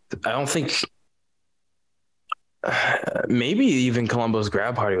 I don't think maybe even Columbo's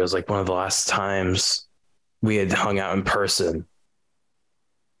grad party was like one of the last times we had hung out in person.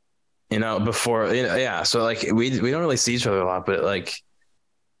 You know, before, yeah. So like we don't really see each other a lot, but like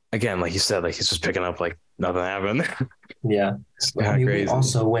again, like you said, like he's just picking up like nothing happened. yeah. Kinda We crazy.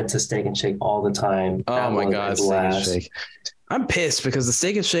 also went to Steak and Shake all the time. Oh That my was God, a Steak and blast. Shake. I'm pissed because the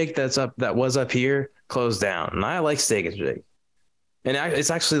Steak and Shake that was up here closed down, and I like Steak and Shake. And it's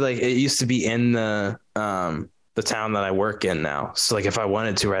actually like it used to be in the town that I work in now. So like if I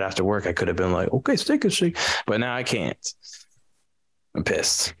wanted to right after work, I could have been like, okay, Steak and Shake, but now I can't. I'm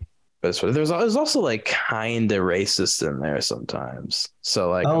pissed. But there's also like kind of racist in there sometimes.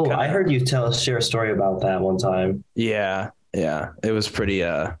 So like, Oh, I heard you share a story about that one time. yeah, it was pretty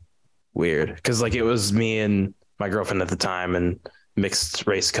weird because like it was me and my girlfriend at the time and mixed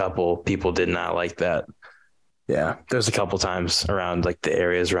race couple. People did not like that. Yeah, there's a couple times around like the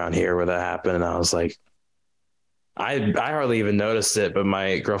areas around here where that happened, and I was like, I hardly even noticed it, but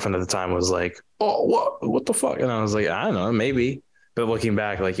my girlfriend at the time was like, "Oh, what the fuck?" And I was like, "I don't know, maybe." But looking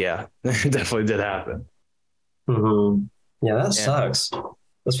back, like, yeah, it definitely did happen. Mm-hmm. Yeah, that sucks.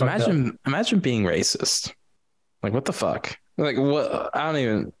 That's fucked up. Imagine being racist. Like, what the fuck? Like, what? I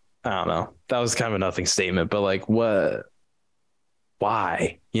don't know. That was kind of a nothing statement, but like, what?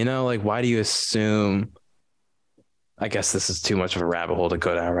 Why? You know, like, why do you assume? I guess this is too much of a rabbit hole to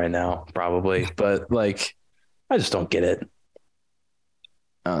go down right now, probably, but like, I just don't get it.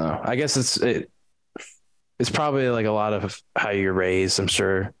 I don't know. I guess it's probably like a lot of how you're raised, I'm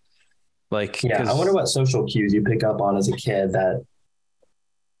sure. Like, Yeah, I wonder what social cues you pick up on as a kid that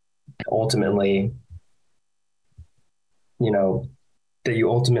ultimately,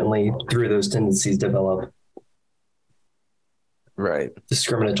 through those tendencies develop right.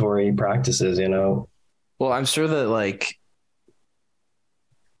 discriminatory practices, Well, I'm sure that like,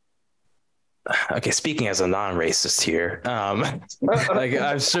 okay, speaking as a non-racist here, like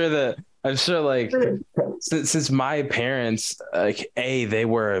I'm sure like since my parents like they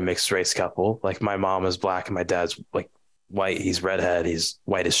were a mixed race couple. Like my mom is black and my dad's like white. He's redhead. He's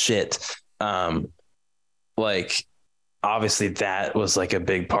white as shit. Like obviously that was like a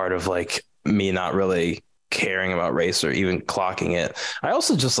big part of like me not really caring about race or even clocking it. I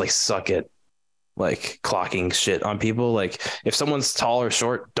also just like suck at like clocking shit on people. Like if someone's tall or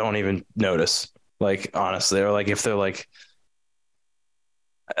short, don't even notice. Like honestly, or like if they're like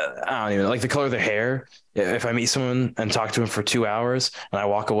I don't even like the color of their hair. If I meet someone and talk to them for 2 hours and I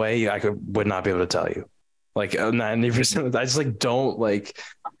walk away, would not be able to tell you. Like 90%, I just like don't like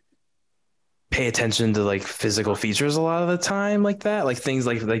pay attention to like physical features a lot of the time like that. Like things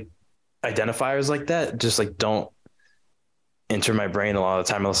like identifiers like that just like don't enter my brain a lot of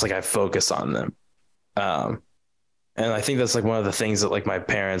the time unless like I focus on them. And I think that's like one of the things that like my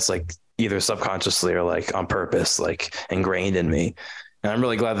parents like either subconsciously or like on purpose like ingrained in me. And I'm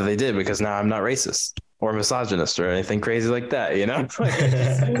really glad that they did because now I'm not racist. or misogynist or anything crazy like that, you know?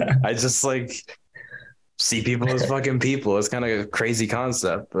 Like, I just like see people as fucking people. It's kind of a crazy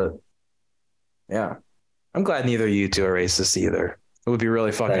concept, but yeah. I'm glad neither of you two are racist either. It would be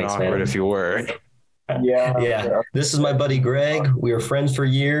really fucking Thanks, awkward man. if you were. Yeah. This is my buddy Greg. We were friends for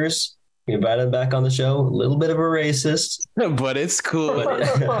years. We invited him back on the show. A little bit of a racist, But it's cool.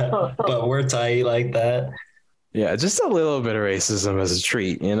 but we're tight like that. Yeah, just a little bit of racism as a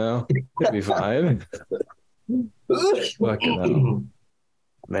treat, you know? It'd be fine. Fucking hell.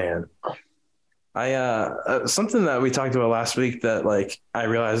 Man. I something that we talked about last week that like I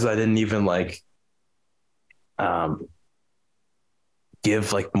realized I didn't even like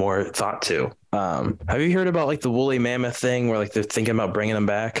give like more thought to. Have you heard about like the woolly mammoth thing where like they're thinking about bringing them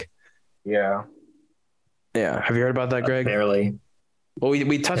back? Yeah. Yeah. Have you heard about that, Greg? Barely. Well,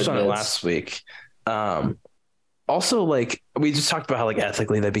 we touched on it last week. Also, like we just talked about how like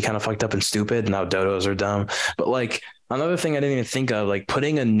ethically they'd be kind of fucked up and stupid, and how dodos are dumb. But like another thing I didn't even think of, like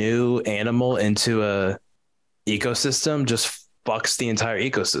putting a new animal into a ecosystem just fucks the entire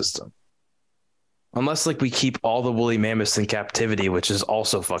ecosystem. Unless like we keep all the woolly mammoths in captivity, which is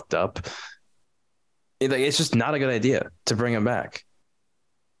also fucked up. It's just not a good idea to bring them back.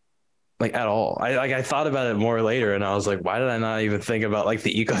 Like at all. I thought about it more later and I was like, why did I not even think about like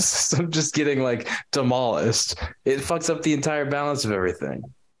the ecosystem just getting like demolished? It fucks up the entire balance of everything.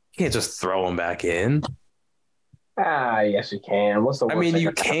 You can't just throw them back in. Yes, you can. What's the worst? I mean,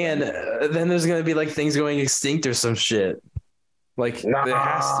 you can. Then there's gonna be like things going extinct or some shit. Like Nah. there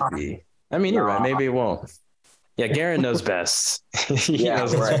has to be. I mean, you're right. Maybe it won't. Yeah, Garen knows best. He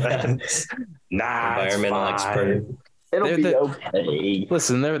knows what's best. Nah, Environmental expert. It'll be okay.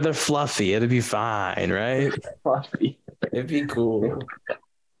 Listen, they're fluffy. It'll be fine, right? Fluffy. It'd be cool.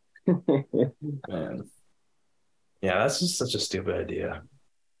 Man. Yeah, that's just such a stupid idea.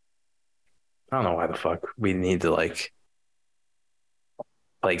 I don't know why the fuck we need to like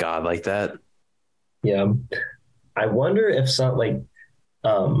play God like that. Yeah. I wonder if some like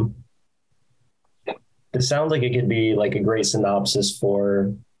this sounds like it could be like a great synopsis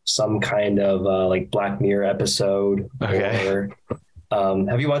for some kind of like Black Mirror episode. Okay. Or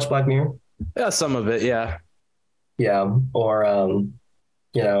have you watched Black Mirror? Yeah, some of it, yeah. Yeah. Or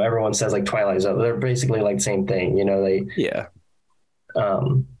you know, everyone says like Twilight Zone. They're basically like the same thing, you know, Yeah.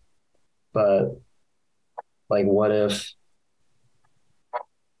 But like what if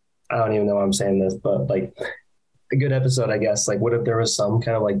I don't even know why I'm saying this, but like a good episode, I guess, like what if there was some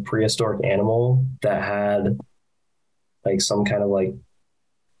kind of like prehistoric animal that had like some kind of like,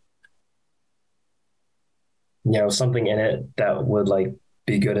 you know, something in it that would like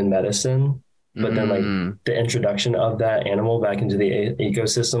be good in medicine, but then like the introduction of that animal back into the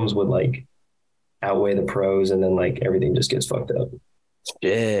ecosystems would like outweigh the pros, and then like everything just gets fucked up.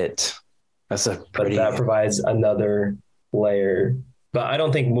 Shit. That's a pretty... But that provides another layer. But I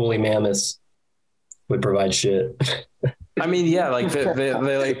don't think woolly mammoths would provide shit. I mean, yeah, like they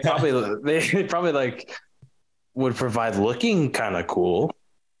like probably like would provide looking kind of cool,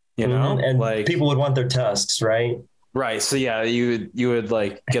 you know, and like people would want their tusks, right? Right. So yeah, you would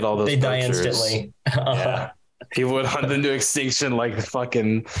like get all those. They die poachers. instantly. Yeah. People would hunt them to extinction like the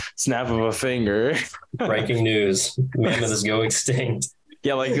fucking snap of a finger. Breaking news: mammoths go extinct.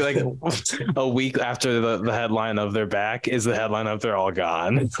 Yeah, like a week after the headline of they're back is the headline of they're all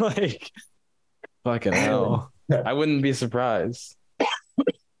gone. Like, fucking hell. I wouldn't be surprised.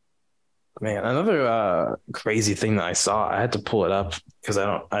 Man, another crazy thing that I saw, I had to pull it up because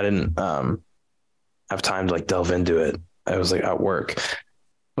I didn't have time to like delve into it. I was like at work.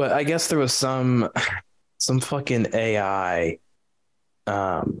 But I guess there was some fucking AI.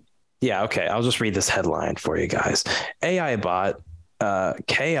 Yeah, okay. I'll just read this headline for you guys. AI bot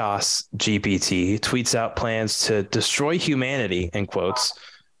Chaos GPT tweets out plans to destroy humanity, in quotes,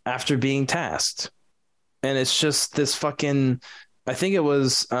 after being tasked. And it's just this fucking, I think it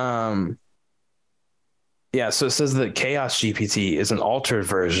was, yeah, so it says that Chaos GPT is an altered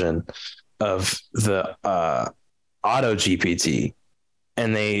version of the Auto GPT,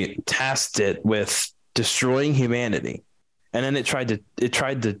 and they tasked it with destroying humanity. And then it tried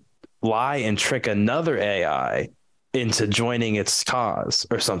to lie and trick another AI into joining its cause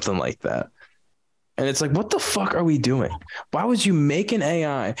or something like that. And it's like, what the fuck are we doing? Why would you make an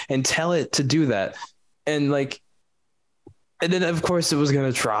AI and tell it to do that? And like, and then of course it was going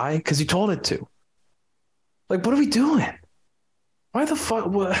to try because you told it to. Like, what are we doing? Why the fuck?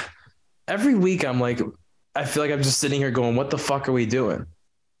 What? Every week I'm like, I feel like I'm just sitting here going, what the fuck are we doing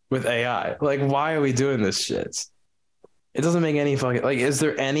with AI? Like, why are we doing this shit? It doesn't make any fucking, like, is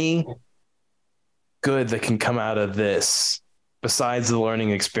there any good that can come out of this besides the learning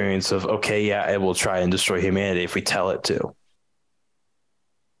experience of, okay, yeah, it will try and destroy humanity if we tell it to.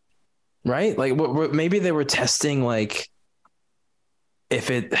 Right? Like maybe they were testing like if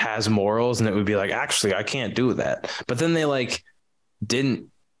it has morals, and it would be like, actually, I can't do that. But then they like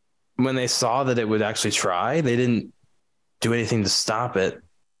didn't, when they saw that it would actually try, they didn't do anything to stop it.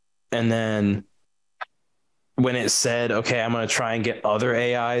 And then when it said, okay, I'm going to try and get other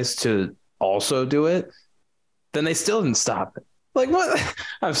AIs to also do it, then they still didn't stop it. Like, what?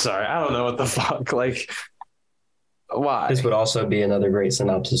 I'm sorry. I don't know what the fuck. Like, why? This would also be another great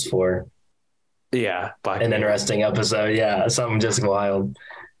synopsis for an interesting episode. Yeah, something just wild.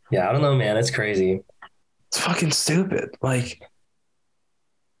 Yeah, I don't know, man. It's crazy. It's fucking stupid. Like,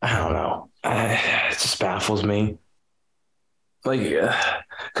 I don't know. It just baffles me. Like,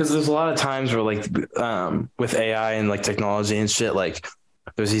 because there's a lot of times where, like, with AI and like technology and shit, like,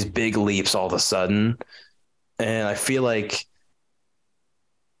 there's these big leaps all of a sudden, and I feel like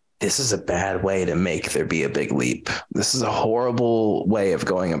this is a bad way to make there be a big leap. This is a horrible way of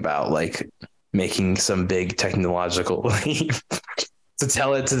going about like making some big technological leap to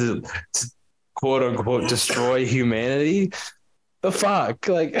tell it to quote unquote destroy humanity. The fuck,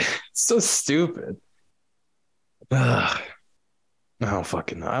 like, it's so stupid. Ugh. I don't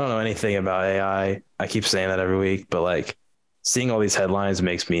fucking know. I don't know anything about AI. I keep saying that every week, but like seeing all these headlines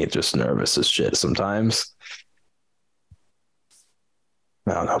makes me just nervous as shit sometimes.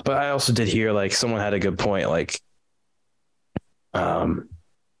 I don't know. But I also did hear like someone had a good point. Like,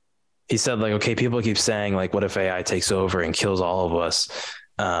 he said like, okay, people keep saying like, what if AI takes over and kills all of us?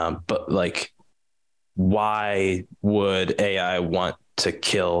 But like, why would AI want to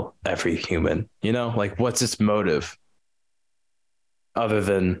kill every human? You know, like what's its motive other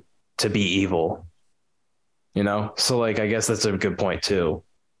than to be evil? You know? So like, I guess that's a good point too.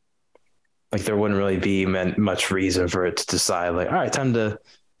 Like there wouldn't really be much reason for it to decide like, all right, time to,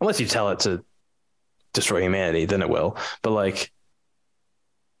 unless you tell it to destroy humanity, then it will. But like,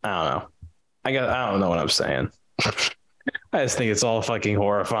 I don't know. I don't know what I'm saying. I just think it's all fucking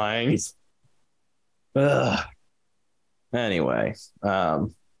horrifying. Ugh. Anyway,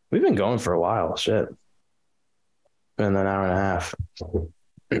 we've been going for a while. Shit. Been an hour and a half.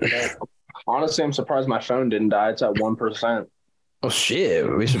 Honestly, I'm surprised my phone didn't die. It's at 1%. Oh shit,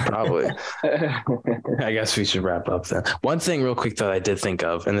 we should probably I guess we should wrap up then. One thing real quick that I did think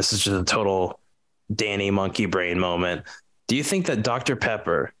of, and this is just a total Danny monkey brain moment. Do you think that Dr.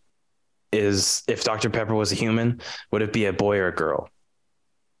 Pepper if Dr. Pepper was a human, would it be a boy or a girl?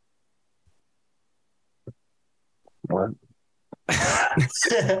 What?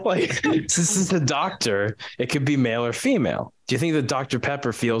 Like, since it's a doctor, it could be male or female. Do you think that Dr.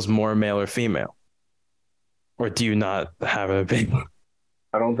 Pepper feels more male or female? Or do you not have an opinion?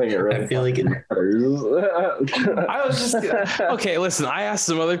 I don't think it really. I feel like it. I was just okay. Listen, I asked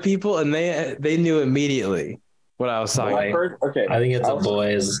some other people, and they knew immediately what I was talking about. Okay, I think it's a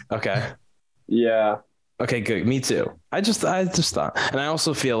boys. Okay. Yeah. Okay, good. Me too. I just thought, and I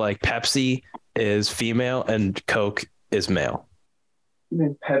also feel like Pepsi is female and Coke is male. You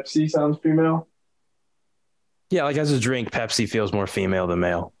think Pepsi sounds female? Yeah, like as a drink, Pepsi feels more female than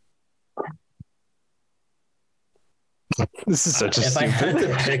male. This is such a If I had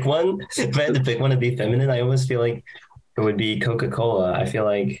to pick one, to be feminine, I almost feel like it would be Coca-Cola. I feel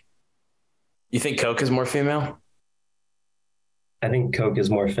like. You think Coke is more female? I think Coke is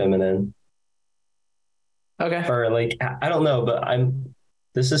more feminine. Okay. Or like, I don't know, but I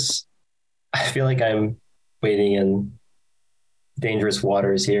feel like I'm wading in dangerous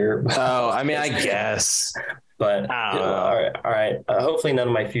waters here. Oh, I mean, I guess. But all right. Hopefully none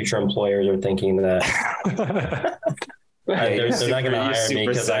of my future employers are thinking that. They're not going to hire me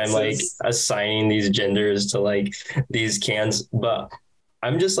because I'm like assigning these genders to like these cans. But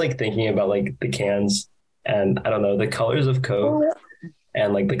I'm just like thinking about like the cans, and I don't know, the colors of Coke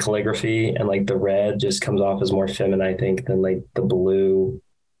and like the calligraphy and like the red just comes off as more feminine, I think, than like the blue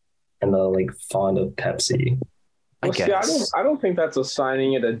and the like font of Pepsi. I guess. I don't think that's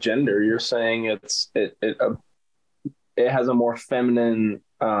assigning it a gender. You're saying it has a more feminine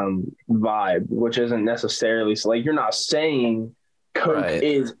vibe, which isn't necessarily so. Like, you're not saying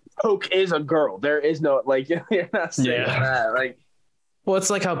Coke is a girl. There is no like. You're not saying that. Like, well, it's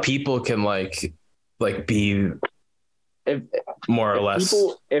like how people can like be more or less.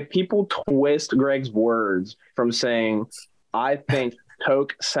 If people twist Greg's words from saying, "I think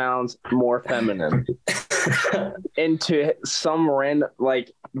Coke sounds more feminine," into some random,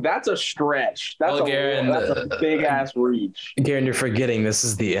 like, that's a stretch. That's a big ass reach. Garen, you're forgetting this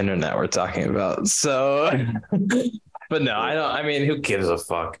is the internet we're talking about. So, but no, I don't. I mean, who gives a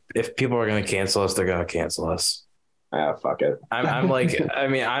fuck? If people are going to cancel us, they're going to cancel us. Ah, fuck it. I'm like, I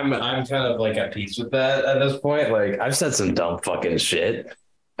mean, I'm kind of like at peace with that at this point. Like, I've said some dumb fucking shit,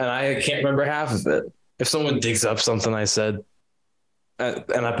 and I can't remember half of it. If someone digs up something I said at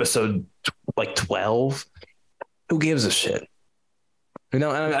an episode like 12, who gives a shit? You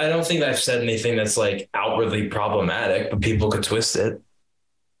know, and I don't think I've said anything that's like outwardly problematic, but people could twist it.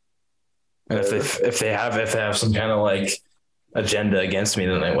 And if they have some kind of like agenda against me,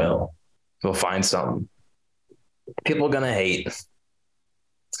 then they will. They'll find something. People are gonna hate.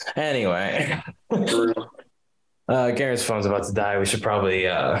 Anyway, Garrett's phone's about to die. We should probably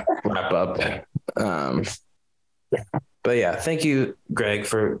wrap up. Um, but yeah, thank you, Greg,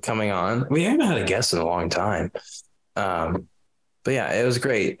 for coming on. We haven't had a guest in a long time. But yeah, it was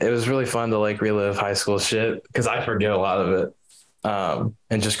great. It was really fun to like relive high school shit because I forget a lot of it.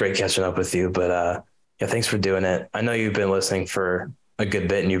 And just great catching up with you. But yeah, thanks for doing it. I know you've been listening for a good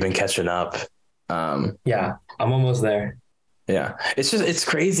bit and you've been catching up. Yeah, I'm almost there. Yeah, it's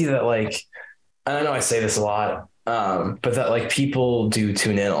crazy that like, I don't know, I say this a lot, but that like people do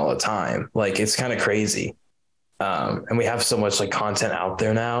tune in all the time. Like it's kind of crazy. And we have so much like content out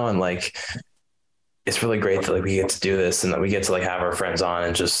there now, and like it's really great that like we get to do this and that we get to like have our friends on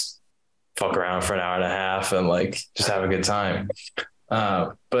and just fuck around for an hour and a half and like just have a good time.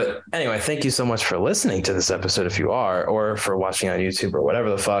 But anyway, thank you so much for listening to this episode if you are, or for watching on YouTube or whatever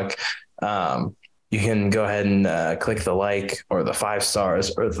the fuck. You can go ahead and click the like or the 5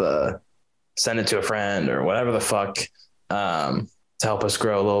 stars or the send it to a friend or whatever the fuck to help us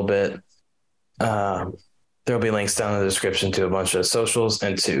grow a little bit. There'll be links down in the description to a bunch of socials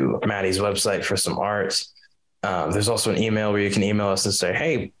and to Maddie's website for some art. There's also an email where you can email us and say,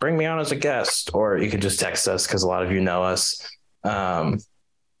 hey, bring me on as a guest, or you can just text us because a lot of you know us. I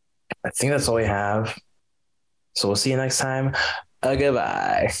think that's all we have. So we'll see you next time.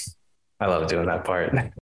 Goodbye. I love doing that part.